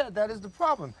you just said? That is the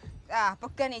problem. Ah,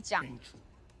 ¿por qué ni chan?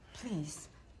 Please.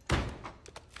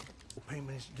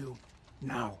 Payment is due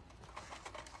now.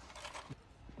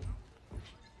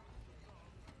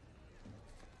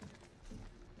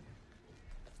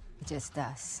 Just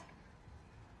us.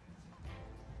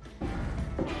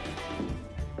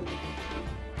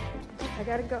 I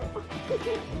gotta go.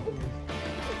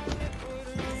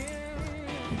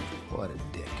 What a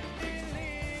dick.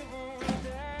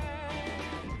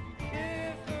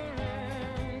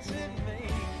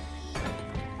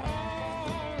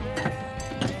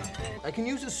 I can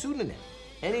use a pseudonym.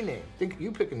 Any name. Think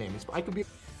you pick a name. I could be.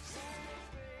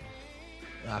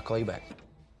 I'll call you back.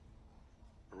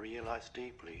 Realize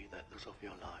deeply that this of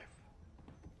your life.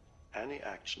 Any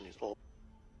action is all.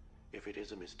 If it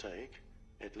is a mistake,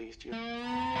 at least you.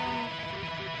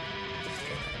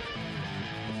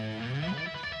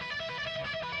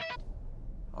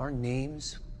 Our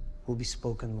names will be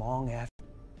spoken long after.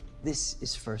 This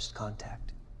is first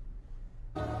contact.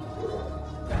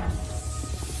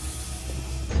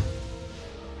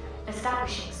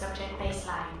 Establishing subject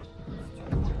baseline.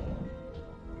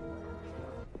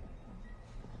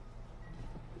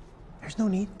 There's no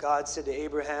need. God said to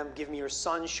Abraham, give me your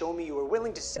son, show me you are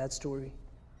willing to... That story.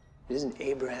 It isn't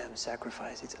Abraham's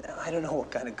sacrifice. I don't know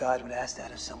what kind of God would ask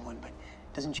that of someone, but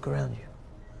doesn't you look around you?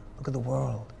 Look at the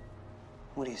world.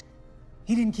 What do you...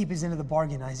 He didn't keep his end of the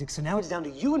bargain, Isaac, so now it's down to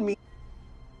you and me.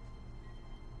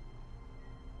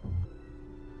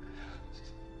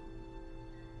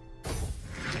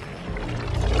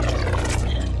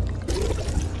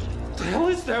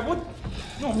 Dad, what?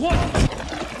 No, what?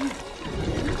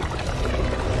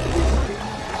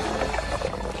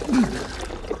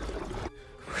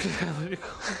 Where did I let it go?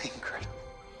 Incredible.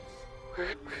 Where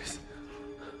is it?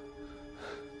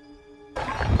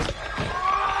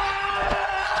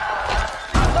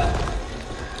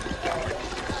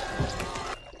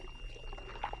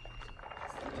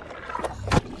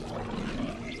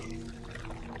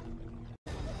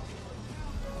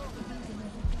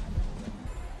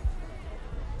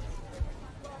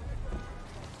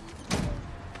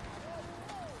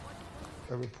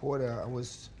 A reporter, I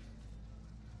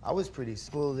was pretty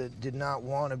slow that did not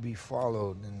want to be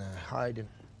followed and hide.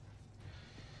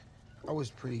 I was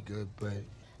pretty good, but...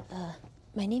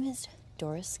 My name is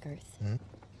Doris Girth. Hmm?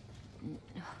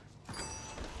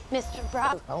 Mr.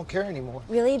 Brown. I don't care anymore.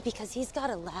 Really? Because he's got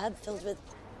a lab filled with...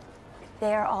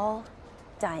 They're all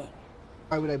dying.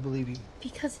 Why would I believe you?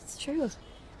 Because it's true.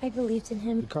 I believed in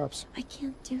him. The cops. I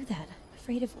can't do that. I'm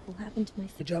afraid of what will happen to my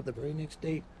Good job. The very next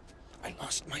day, I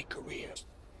lost my career.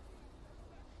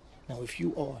 Now, if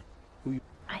you are who you...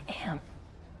 I am.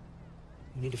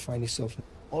 You need to find yourself.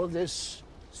 All of this,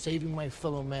 saving my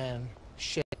fellow man,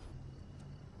 shit.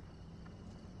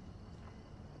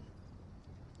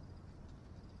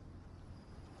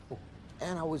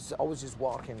 And I was just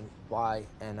walking by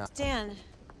and... Dan,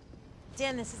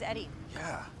 this is Eddie.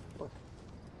 Yeah. Look.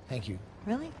 Thank you.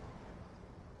 Really?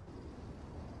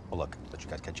 Well, look, let you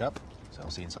guys catch up, so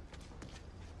I'll see you inside.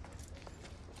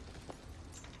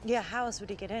 Yeah, how else would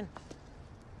he get in?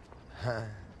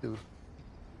 Dude.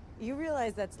 You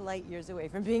realize that's light years away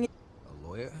from being A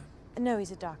lawyer? No, he's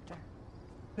a doctor.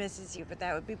 Misses you, but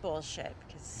that would be bullshit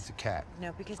because... He's a cat.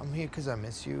 No, because... I'm here because I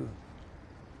miss you.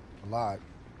 A lot.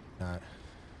 Are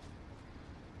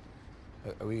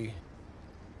we...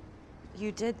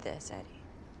 You did this, Eddie.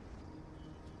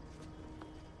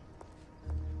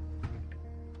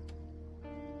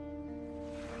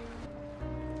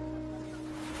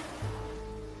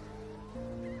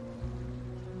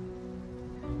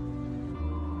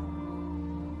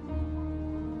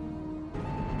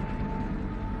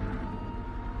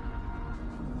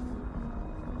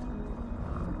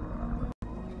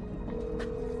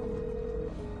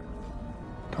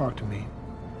 Talk to me.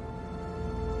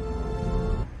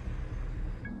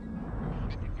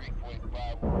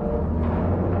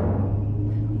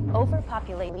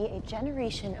 Overpopulating a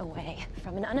generation away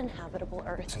from an uninhabitable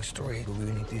Earth. Story, but we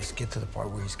need to just get to the part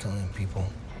where he's killing people.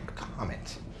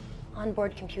 Comment.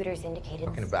 Onboard computers indicated...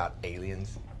 Talking about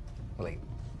aliens. Like,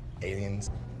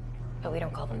 aliens. But we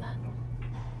don't call them that.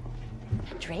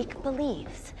 Drake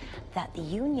believes that the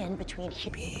union between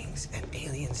beings and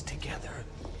aliens together.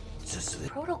 Just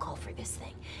protocol for this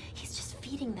thing. He's just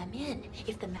feeding them in.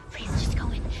 If the please just go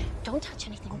in. Don't touch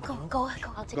anything. Go.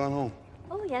 I'll take. Gone home.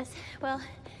 Oh yes. Well,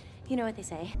 you know what they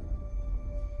say.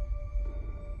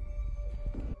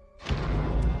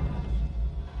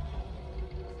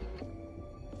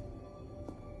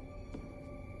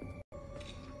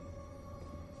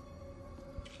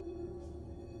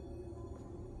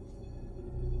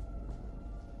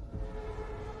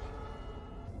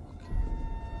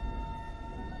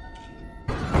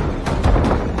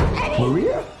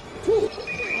 Maria?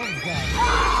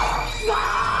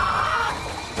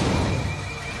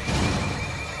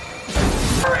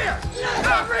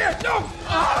 Maria, no!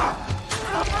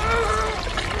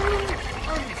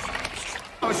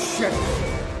 Oh, shit.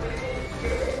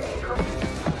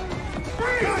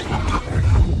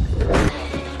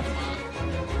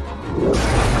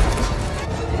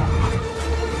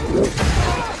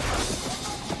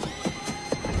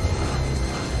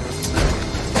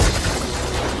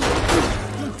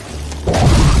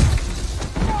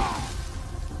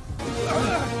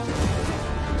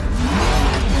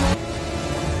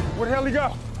 Where the hell he go?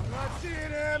 I'm not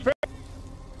seeing him.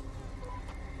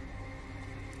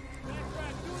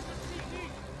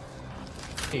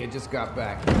 He just got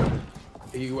back.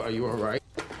 Are you all right?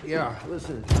 Yeah,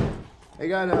 listen. I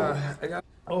got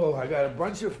a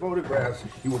bunch of photographs.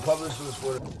 You were published in this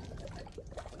photo.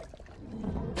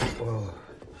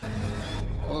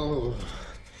 Oh.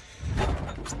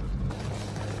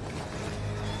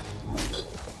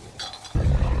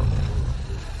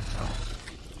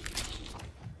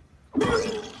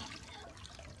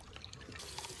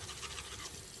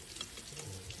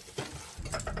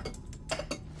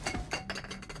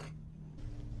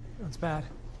 That's bad.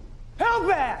 How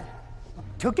bad?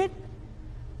 Took it?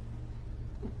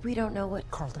 We don't know what...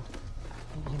 Carlton,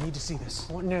 you need to see this.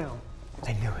 What now?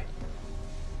 I knew it.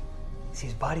 See,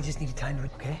 his body just needed time to...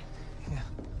 Okay? Yeah.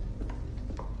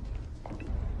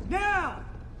 Now!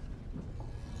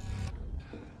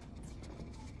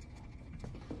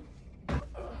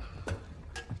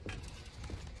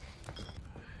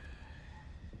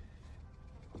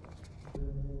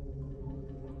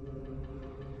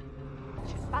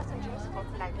 for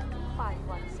flight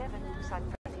 2517 to San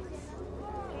Francisco.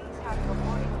 Please have your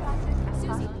boarding passes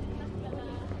and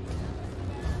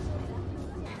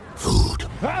Food.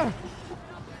 Ah!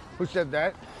 Who said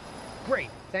that? Great,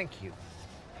 thank you.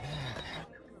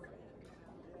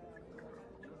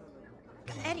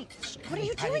 Eddie, what are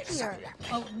you doing here?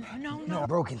 Oh, no. I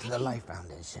broke into the Life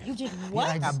Foundation. You did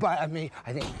what? Yeah,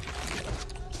 I think.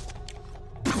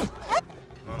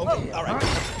 Okay, all right.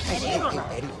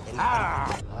 Eddie.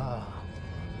 Ah.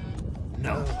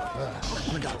 No.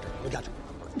 We got you.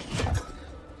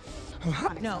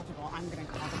 No. I'm gonna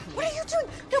call the police. What are you doing?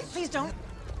 No, please don't.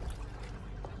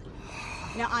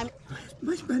 Now I'm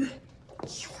Much better.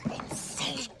 You're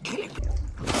insane.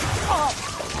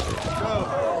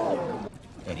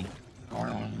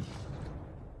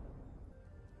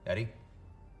 Eddie.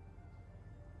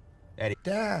 Eddie.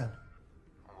 Dad,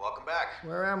 Welcome back.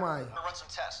 where am I? I'm gonna run some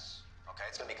tests. Okay,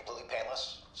 it's gonna be completely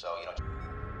painless, so you know.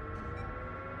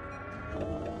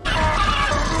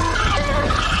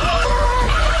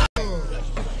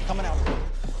 Coming out.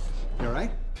 You all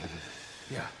right?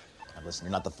 Yeah. Now listen,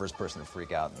 you're not the first person to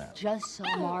freak out in there. Just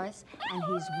saw Morris, and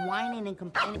he's whining and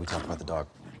complaining. We talked about the dog.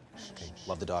 Okay,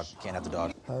 love the dog. Can't have the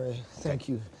dog. All right, thank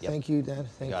you. Yep. Thank you, Dad.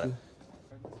 Thank Got you. it.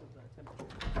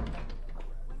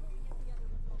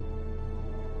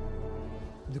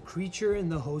 The creature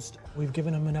and the host, we've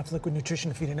given him enough liquid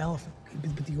nutrition to feed an elephant.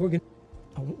 But the organ,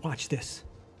 watch this.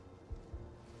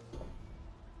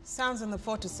 Sounds in the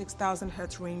 4,000 to 6,000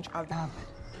 hertz range of the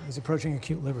He's approaching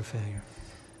acute liver failure.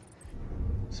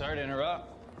 Sorry to interrupt.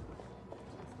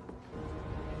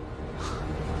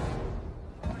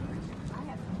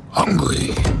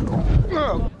 Hungry.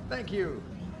 Oh, thank you.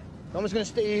 I'm just gonna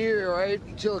stay here, all right?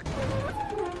 Until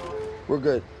we're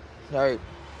good. All right.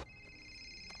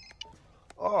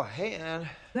 Oh, hey, Ann.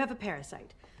 You have a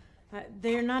parasite.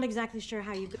 They're not exactly sure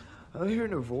how you. I'm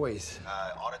hearing her voice.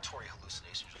 Auditory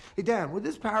hallucinations. Hey, Dad, with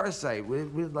this parasite,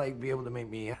 would like be able to make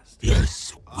me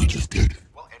Yes, we just did.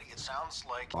 Well, Eddie, it sounds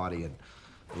like. audience.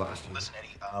 Lost you. Listen,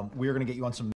 Eddie. We're gonna get you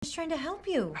on some. He's trying to help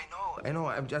you. I know.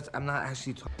 I'm not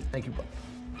actually. Thank you.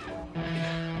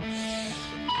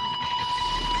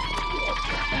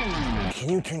 Can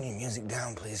you turn your music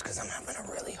down, please? Because I'm having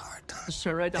a really hard time.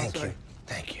 Sure, right down. Thank you.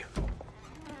 Thank you.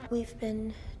 We've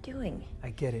been doing. I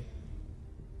get it.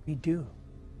 We do.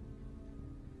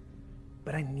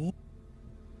 But I need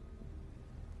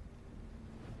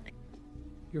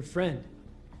your friend.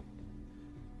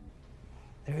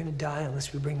 They're gonna die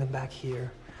unless we bring them back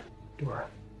here. Dora,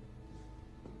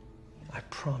 I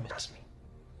promise. Trust me.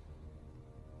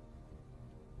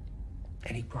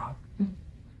 Eddie Brock.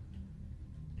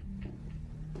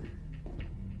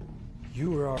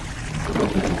 You were our...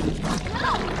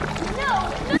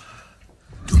 No!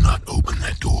 Do not open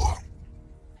that door.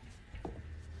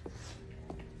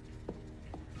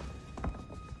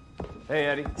 Hey,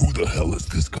 Eddie. Who the hell is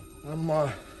this guy?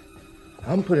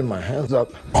 I'm putting my hands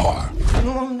up. Are.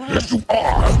 No, I'm not. Yes, you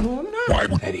are. No, I'm not. Why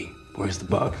would... Eddie, where's the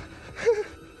bug?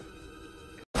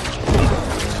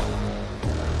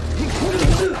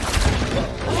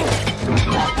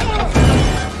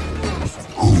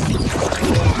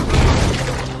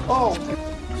 Oh.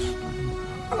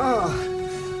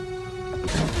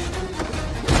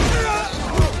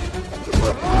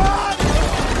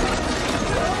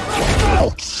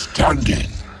 Outstanding.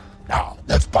 Now,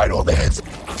 let's bite all the heads.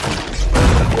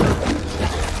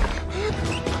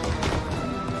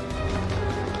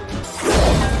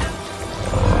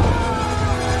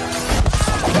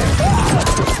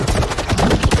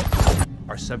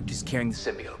 Our subject is carrying the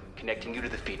symbiote, connecting you to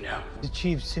the feed now.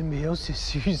 Achieve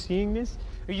symbiosis. Are you seeing this?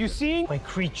 Are you seeing my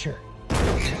creature?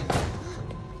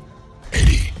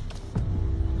 Eddie.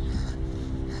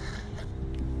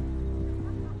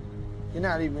 You're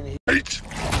not even here. Wait.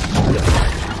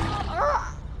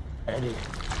 Eddie.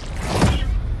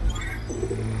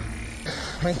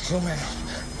 Make zoom in.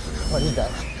 What is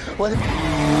that? What?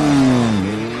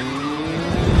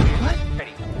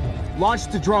 Eddie, launch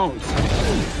the drones.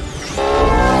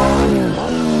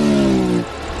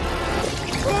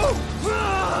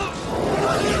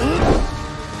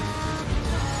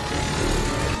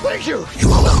 Thank you. You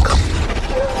are welcome.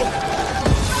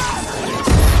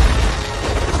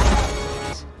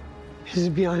 This is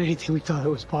beyond anything we thought it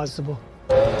was possible.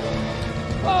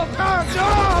 Oh, God,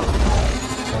 no!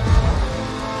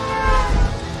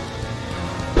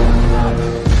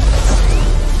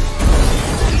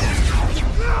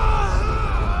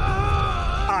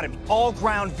 All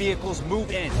ground vehicles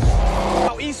move in.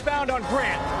 Now eastbound on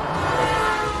Grant.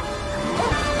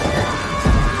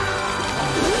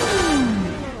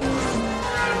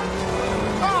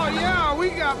 Oh, yeah, we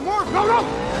got more. No, no!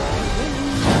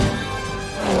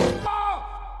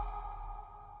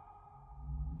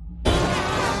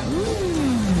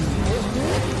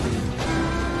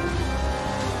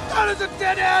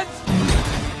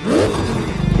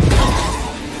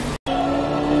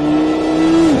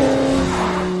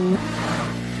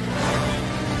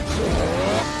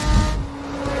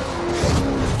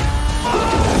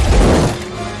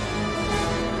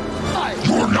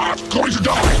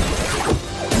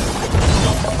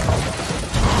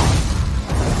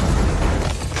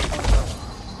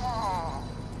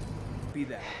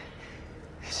 that.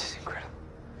 This is incredible.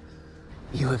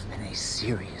 You have been a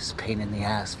serious pain in the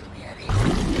ass for me, Eddie.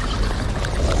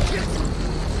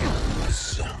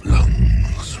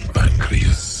 Lungs,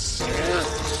 pancreas.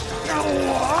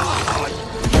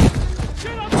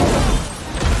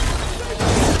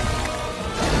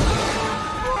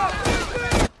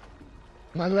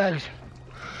 My legs.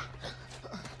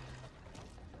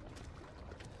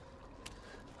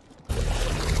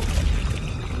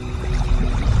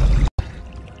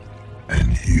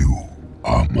 And you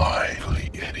are my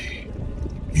Eddie.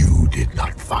 You did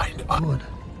not find us.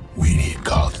 We need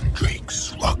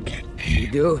𝐘𝐨𝐿 rocket.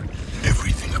 You do?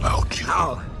 Everything about you.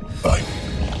 How? But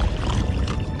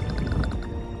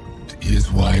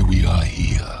is why we are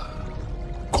here.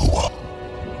 Go up.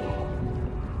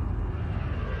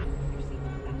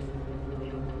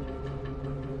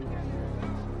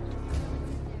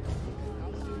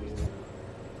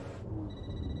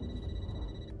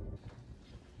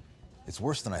 It's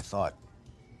worse than I thought.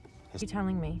 You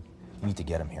telling me? You need to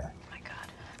get him here. Oh my God.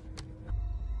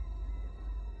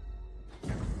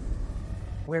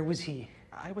 Where was he?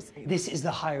 This is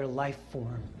the higher life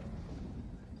form.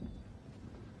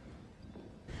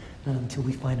 Not until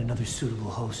we find another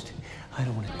suitable host. I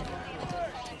don't want to.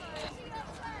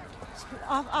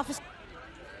 Officer.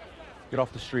 Get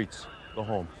off the streets. Go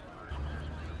home.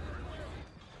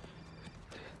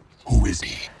 Who is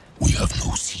he? We have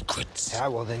no secrets. Yeah,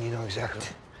 well, then you know exactly.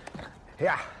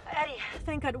 Yeah. Eddie,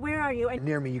 thank God. Where are you?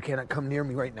 Near me. You cannot come near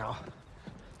me right now.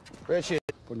 Richard.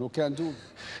 But no can do.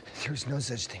 There's no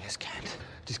such thing as can't.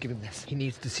 Just give him this. He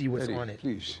needs to see what's Eddie, on it.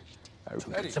 please. So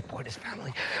he can support his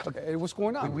family. Okay, Eddie, what's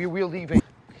going on? We're leaving.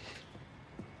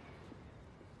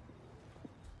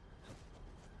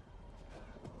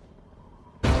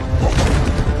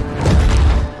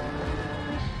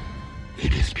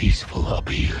 It is peaceful up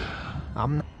here.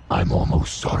 I'm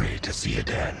almost sorry to see it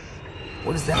end.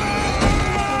 What is that?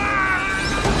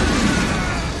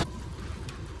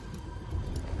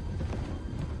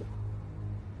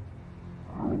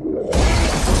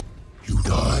 You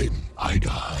died, I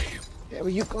die. Yeah,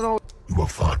 but you can all... You are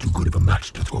far too good of a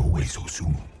match to throw away so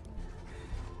soon.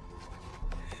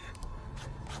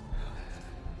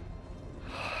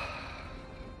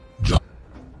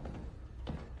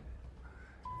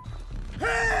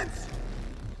 Hands!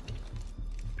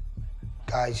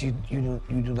 Guys, you do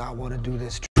not want to do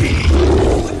this. What the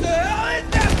hell is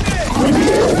that thing?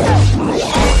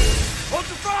 Hold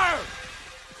the fire!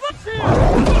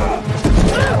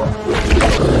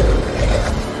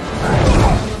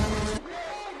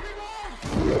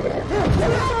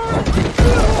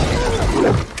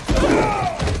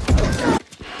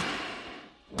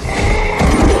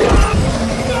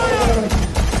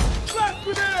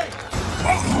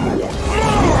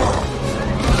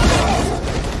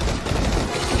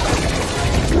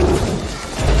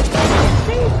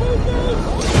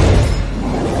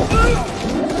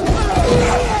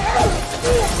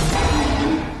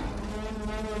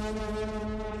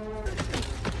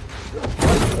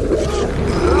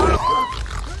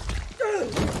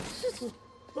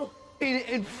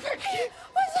 Infection.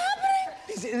 What's happening?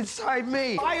 He's inside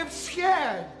me. I am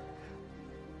scared.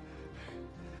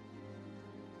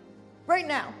 Right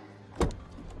now.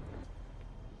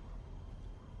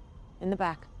 In the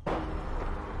back.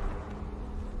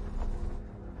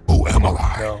 Oh,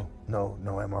 MRI. No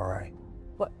MRI.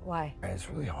 What? Why? It's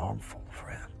really harmful for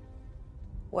him.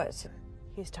 What?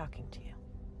 He's talking to you.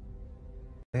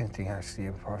 Anything I see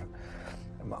apart.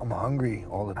 I'm hungry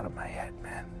all out of my head,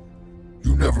 man.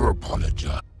 You never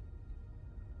apologize.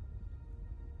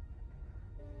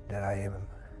 That I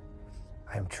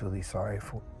am truly sorry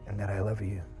for, and that I love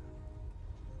you.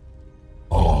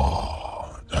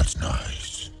 Oh, that's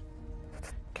nice.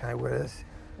 Can I wear this?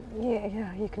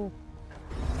 Yeah, you can.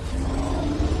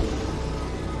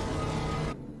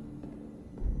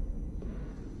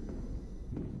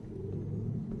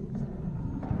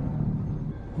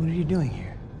 What are you doing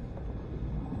here?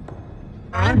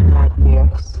 I'm not here.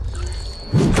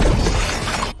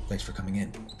 Thanks for coming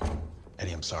in.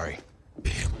 Eddie, I'm sorry.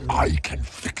 I can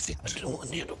fix it. I don't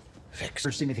want you to fix.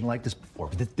 Never seen anything like this before.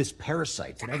 This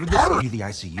parasite. Whatever this is, the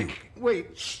ICU.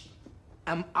 Wait.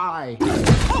 Am I?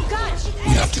 Oh, gosh!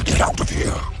 We have to get out of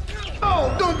here.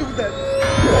 Oh, don't do that.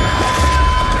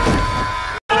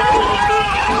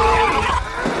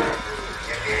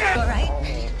 All right?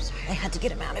 I had to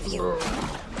get him out of you.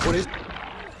 What is?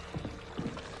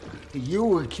 You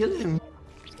were killing me.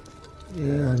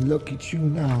 Yeah, look at you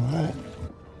now, huh?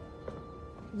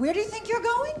 Where do you think you're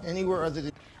going? Anywhere other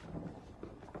than...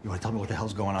 You want to tell me what the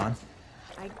hell's going on?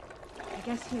 I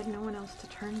guess he had no one else to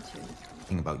turn to.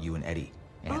 Thinking about you and Eddie.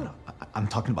 And I'm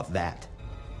talking about that.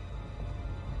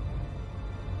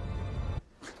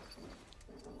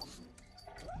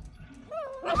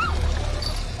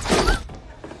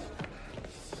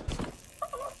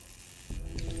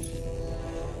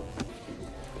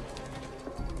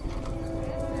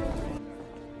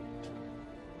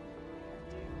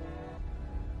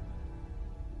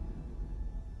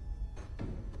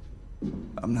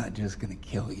 I'm not just gonna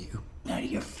kill you. Out of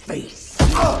your face.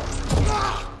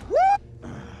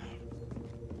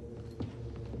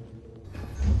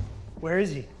 Where is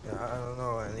he? I don't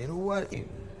know, and you know what?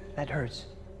 That hurts.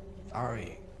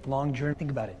 Sorry. Long journey.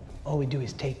 Think about it. All we do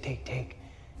is take.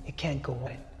 It can't go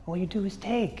away. All you do is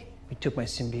take. You took my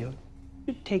symbiote.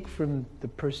 You take from the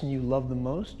person you love the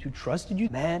most, who trusted you.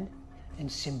 Man and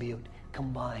symbiote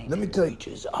combined. Let me tell you,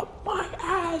 just up my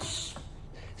ass.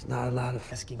 It's not a lot of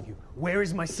asking you. Where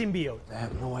is my symbiote? I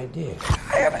have no idea.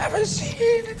 I have ever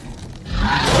seen it.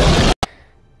 I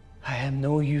have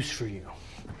no use for you.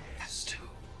 Yes, too.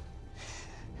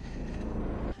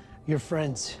 Your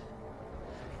friends,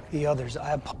 the others,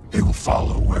 They will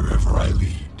follow wherever I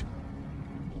lead.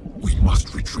 We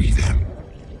must retrieve him.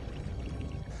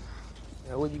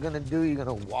 Now, what you gonna do? You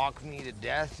gonna walk me to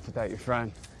death? Without your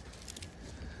friend.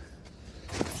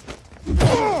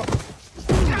 God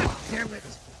damn it!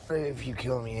 If you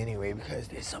kill me anyway, because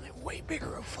there's something way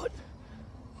bigger afoot.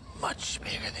 Much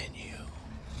bigger than you.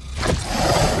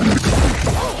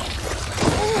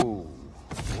 Oh.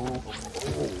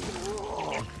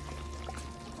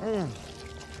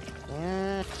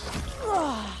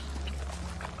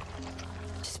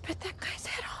 Just bit that guy's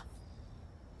head off.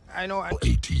 I know.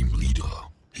 A-team leader.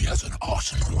 He has an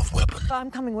arsenal of weapons.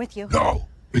 I'm coming with you. No,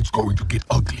 it's going to get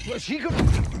ugly. Well, she could.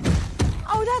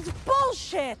 Oh, that's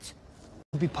bullshit!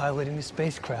 I'll be piloting the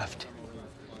spacecraft.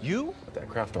 You? Let that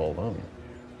craft all alone.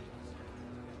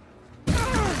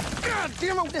 God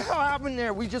damn it, what the hell happened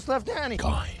there? We just left Annie.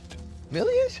 Kind.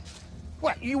 Millions?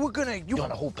 What, you were gonna, you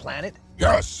on a whole planet?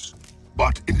 Yes,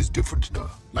 but it is different,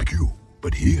 like you.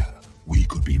 But here, we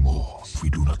could be more if we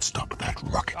do not stop that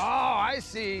rocket. Oh, I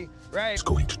see. Right. It's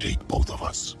going to take both of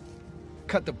us.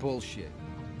 Cut the bullshit.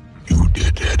 You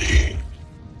did, Eddie.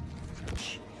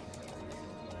 Launch.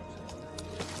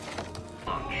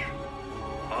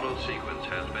 Auto sequence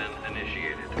has been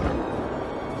initiated.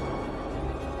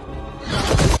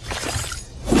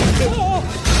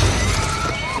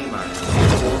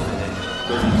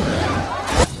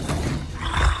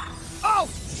 Oh,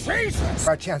 Jesus!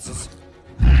 Our chances.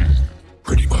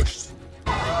 Pretty much.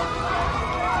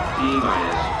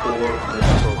 D-minus 4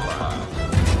 minute profile.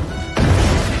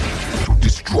 To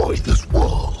destroy this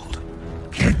world.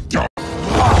 Get down.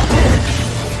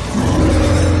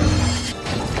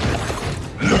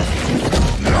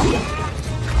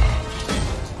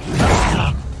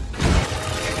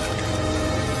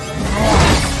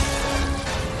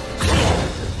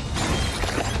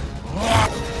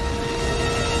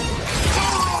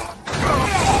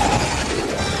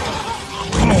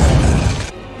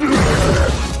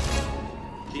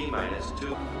 D-minus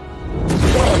 2.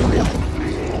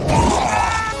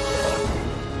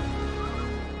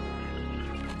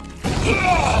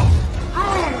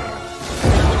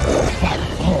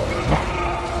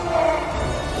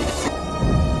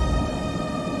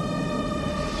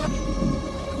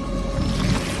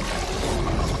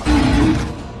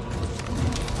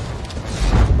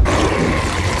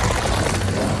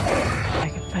 I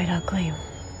can fight ugly.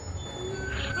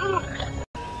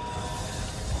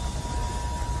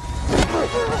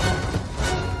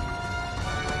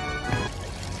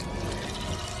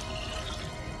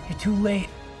 You're too late.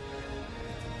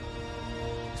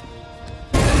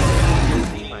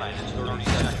 D-minus 30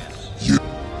 seconds.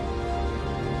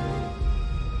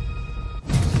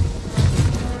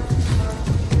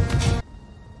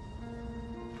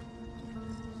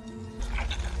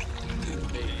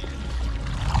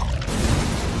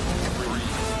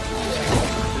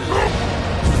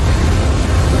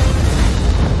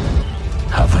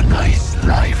 Have a nice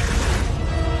life.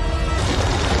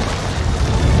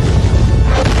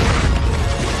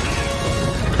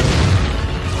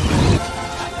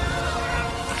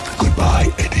 Goodbye,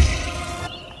 Eddie.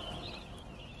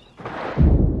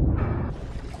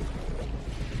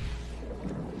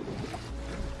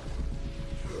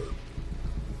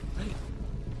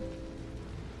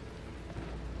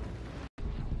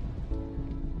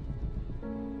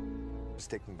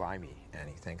 Sticking by me,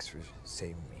 Annie. Thanks for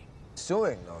saving me.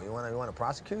 Suing, though. You wanna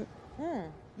prosecute?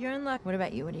 You're in luck. What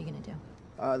about you? What are you gonna do?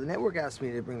 The network asked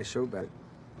me to bring the show back.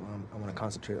 I want to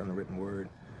concentrate on the written word.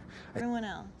 Everyone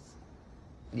else.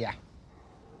 Yeah.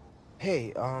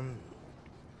 Hey,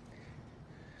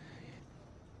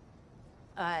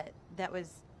 That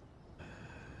was...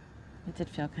 It did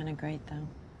feel kind of great, though.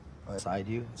 Side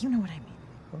you? You know what I mean.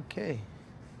 Okay.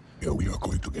 Yeah, we are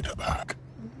going to get her back.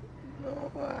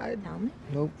 No, I... Tell me.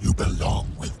 Nope. You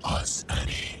belong with us,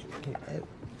 Annie. Okay,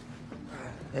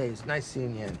 hey, it's nice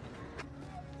seeing you, Annie.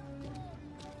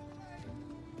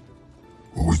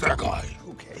 Who's that guy?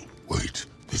 Okay. Wait,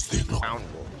 this thing looks...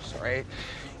 Scoundrels, right?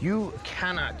 You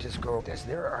cannot just go this.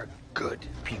 There are good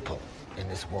people in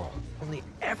this world. Only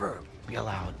ever be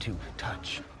allowed to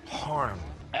touch, harm,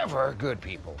 ever good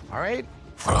people, all right?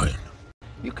 Fine.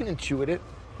 You can intuit it.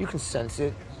 You can sense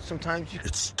it. Sometimes you...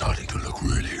 It's starting to look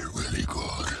really, really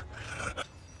good.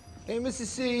 Hey, Mrs.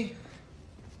 C.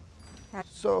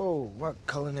 So, what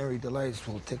culinary delights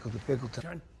will tickle the pickle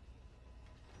time?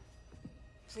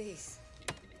 Please.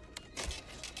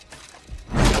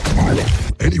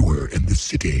 Anywhere in this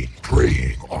city,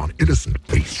 preying on innocent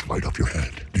face right off your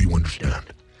head. Do you understand?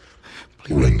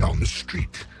 Rolling down the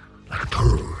street like a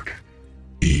turd.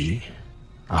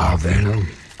 Venom.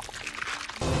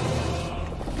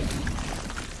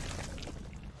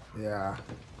 Yeah.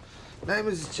 Name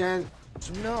is Chen.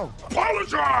 No.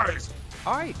 Apologize!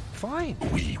 All right, fine.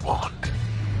 We want.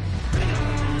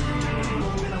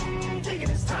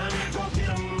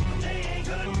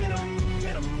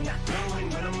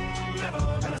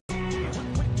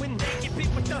 When they get beat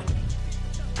with the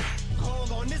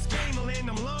hold on this game, I'll end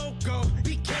them loco.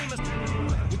 Became a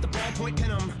with the ballpoint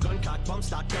pen, gun cock, bump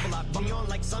stock, double lock, bum me on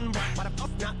like sun rock. Why the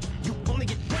fuck not? You only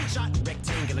get one shot,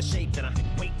 rectangular shape, then I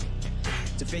wait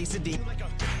to face a deep like a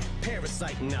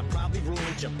parasite, and I probably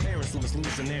ruined your parents'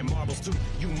 losing their marbles too.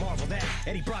 You marvel that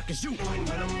Eddie Brock is you.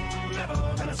 When I'm never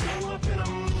gonna slow up and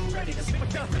I'm ready to spit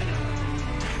with the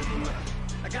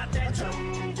I got that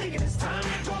drum, thinking it's time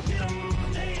to go get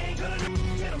 'em. They ain't gonna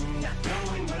get 'em, not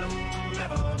knowing when I'm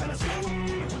never gonna slow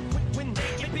 'em. When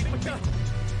they get beat with the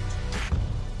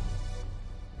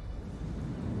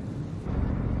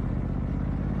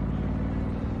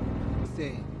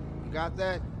Thing. You got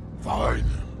that? Fine,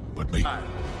 but me.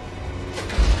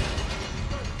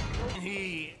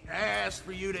 He asked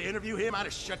for you to interview him. I'd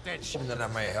have shut that shit. And then I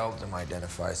may help them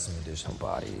identify some additional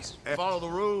bodies. And follow the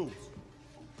rules.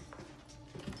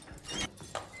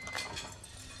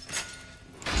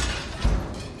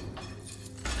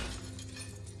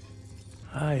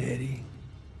 Hi, Eddie.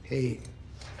 Hey.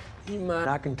 You mind?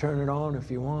 I can turn it on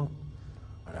if you want,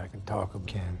 but I can talk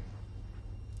again.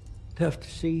 Tough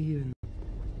to see you.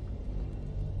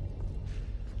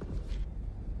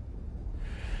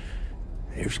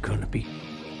 There's gonna be.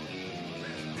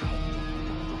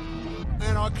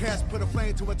 And our cats put a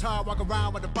flame to a tire, walk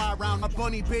around with a fire round. My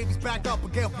bunny babies back up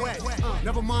and get wet.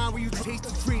 Never mind when you taste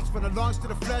the treats, from the lungs to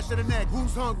the flesh to the neck.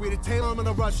 Who's hungry? The tail I'm in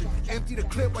a Russian. Empty the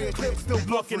clip while your clip still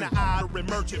Look in the eye of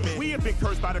merchantman. We have been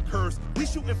cursed by the curse. We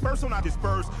shooting first on our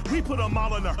disperse. We put them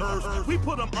all in the hearse. We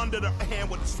put them under the hand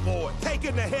with the sword.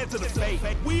 Taking the head to the face.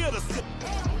 We are the...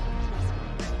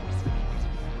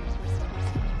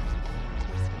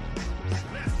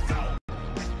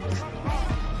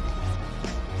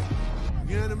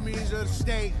 Enemies of the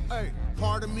state, hey,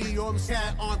 part of me, I'm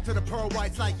sat onto the pearl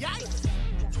whites like yikes.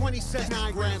 26,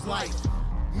 9 grams light.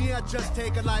 Me, I just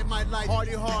take a light, my life.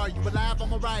 Party hard, you will laugh,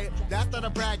 I'm a riot. That's not a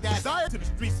brag, that's desire to the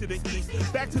streets to the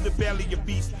east, back to the belly of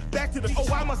beast, back to the. Oh,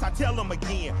 why must I tell them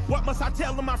again? What must I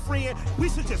tell them, my friend? We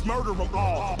should just murder them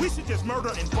all. We should just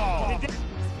murder and fall.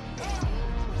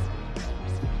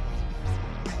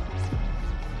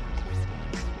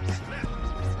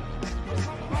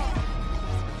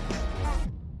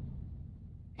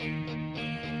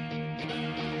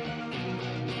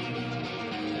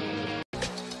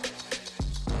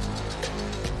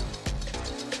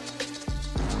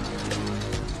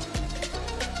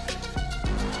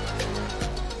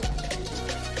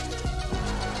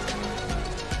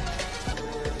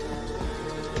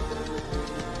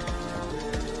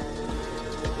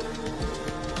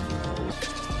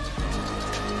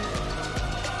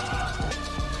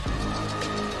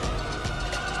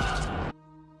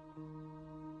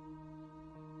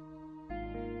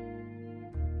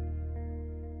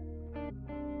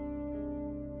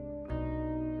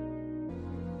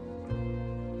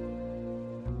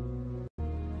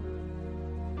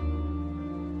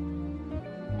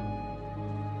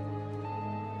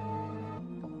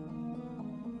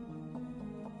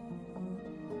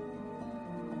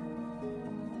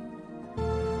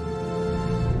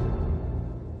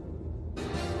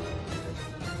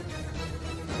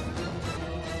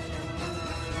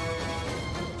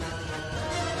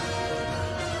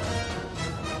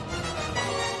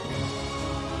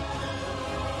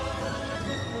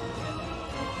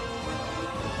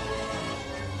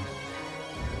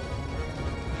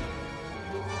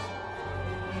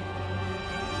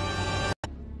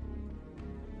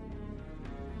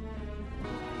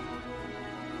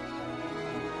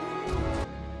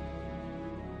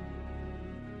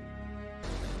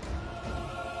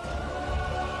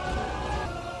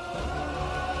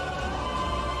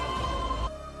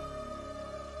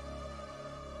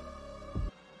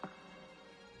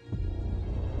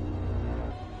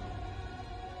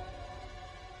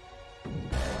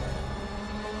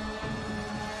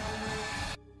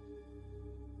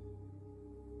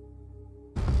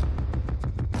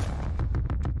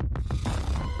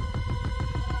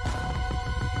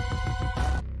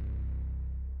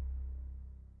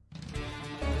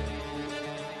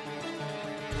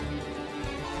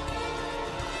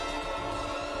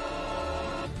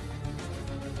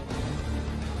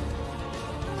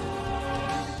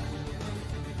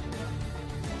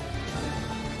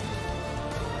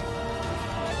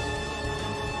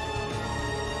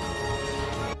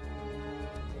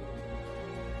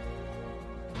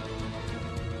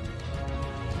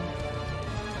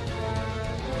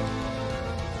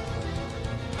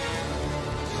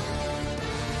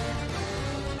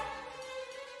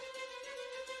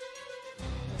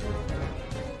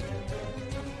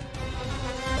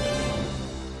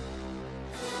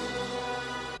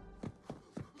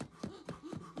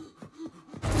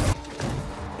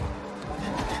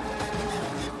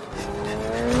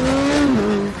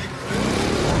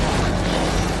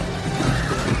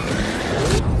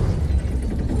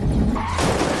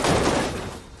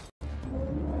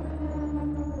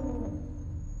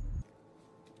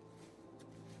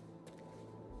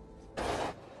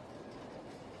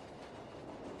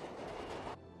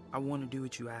 I want to do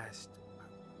what you asked.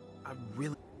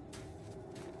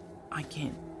 I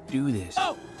can't do this.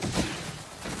 Oh!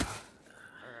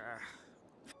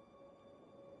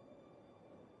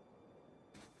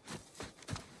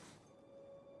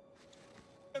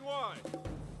 And why?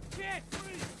 Kid,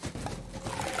 please!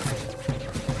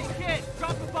 Kid,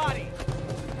 drop the body!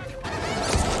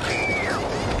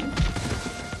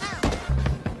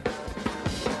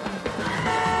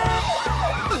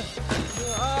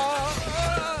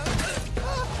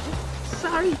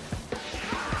 Sorry.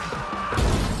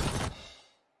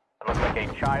 Looks like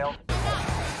a child.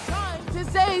 Trying to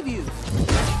save you.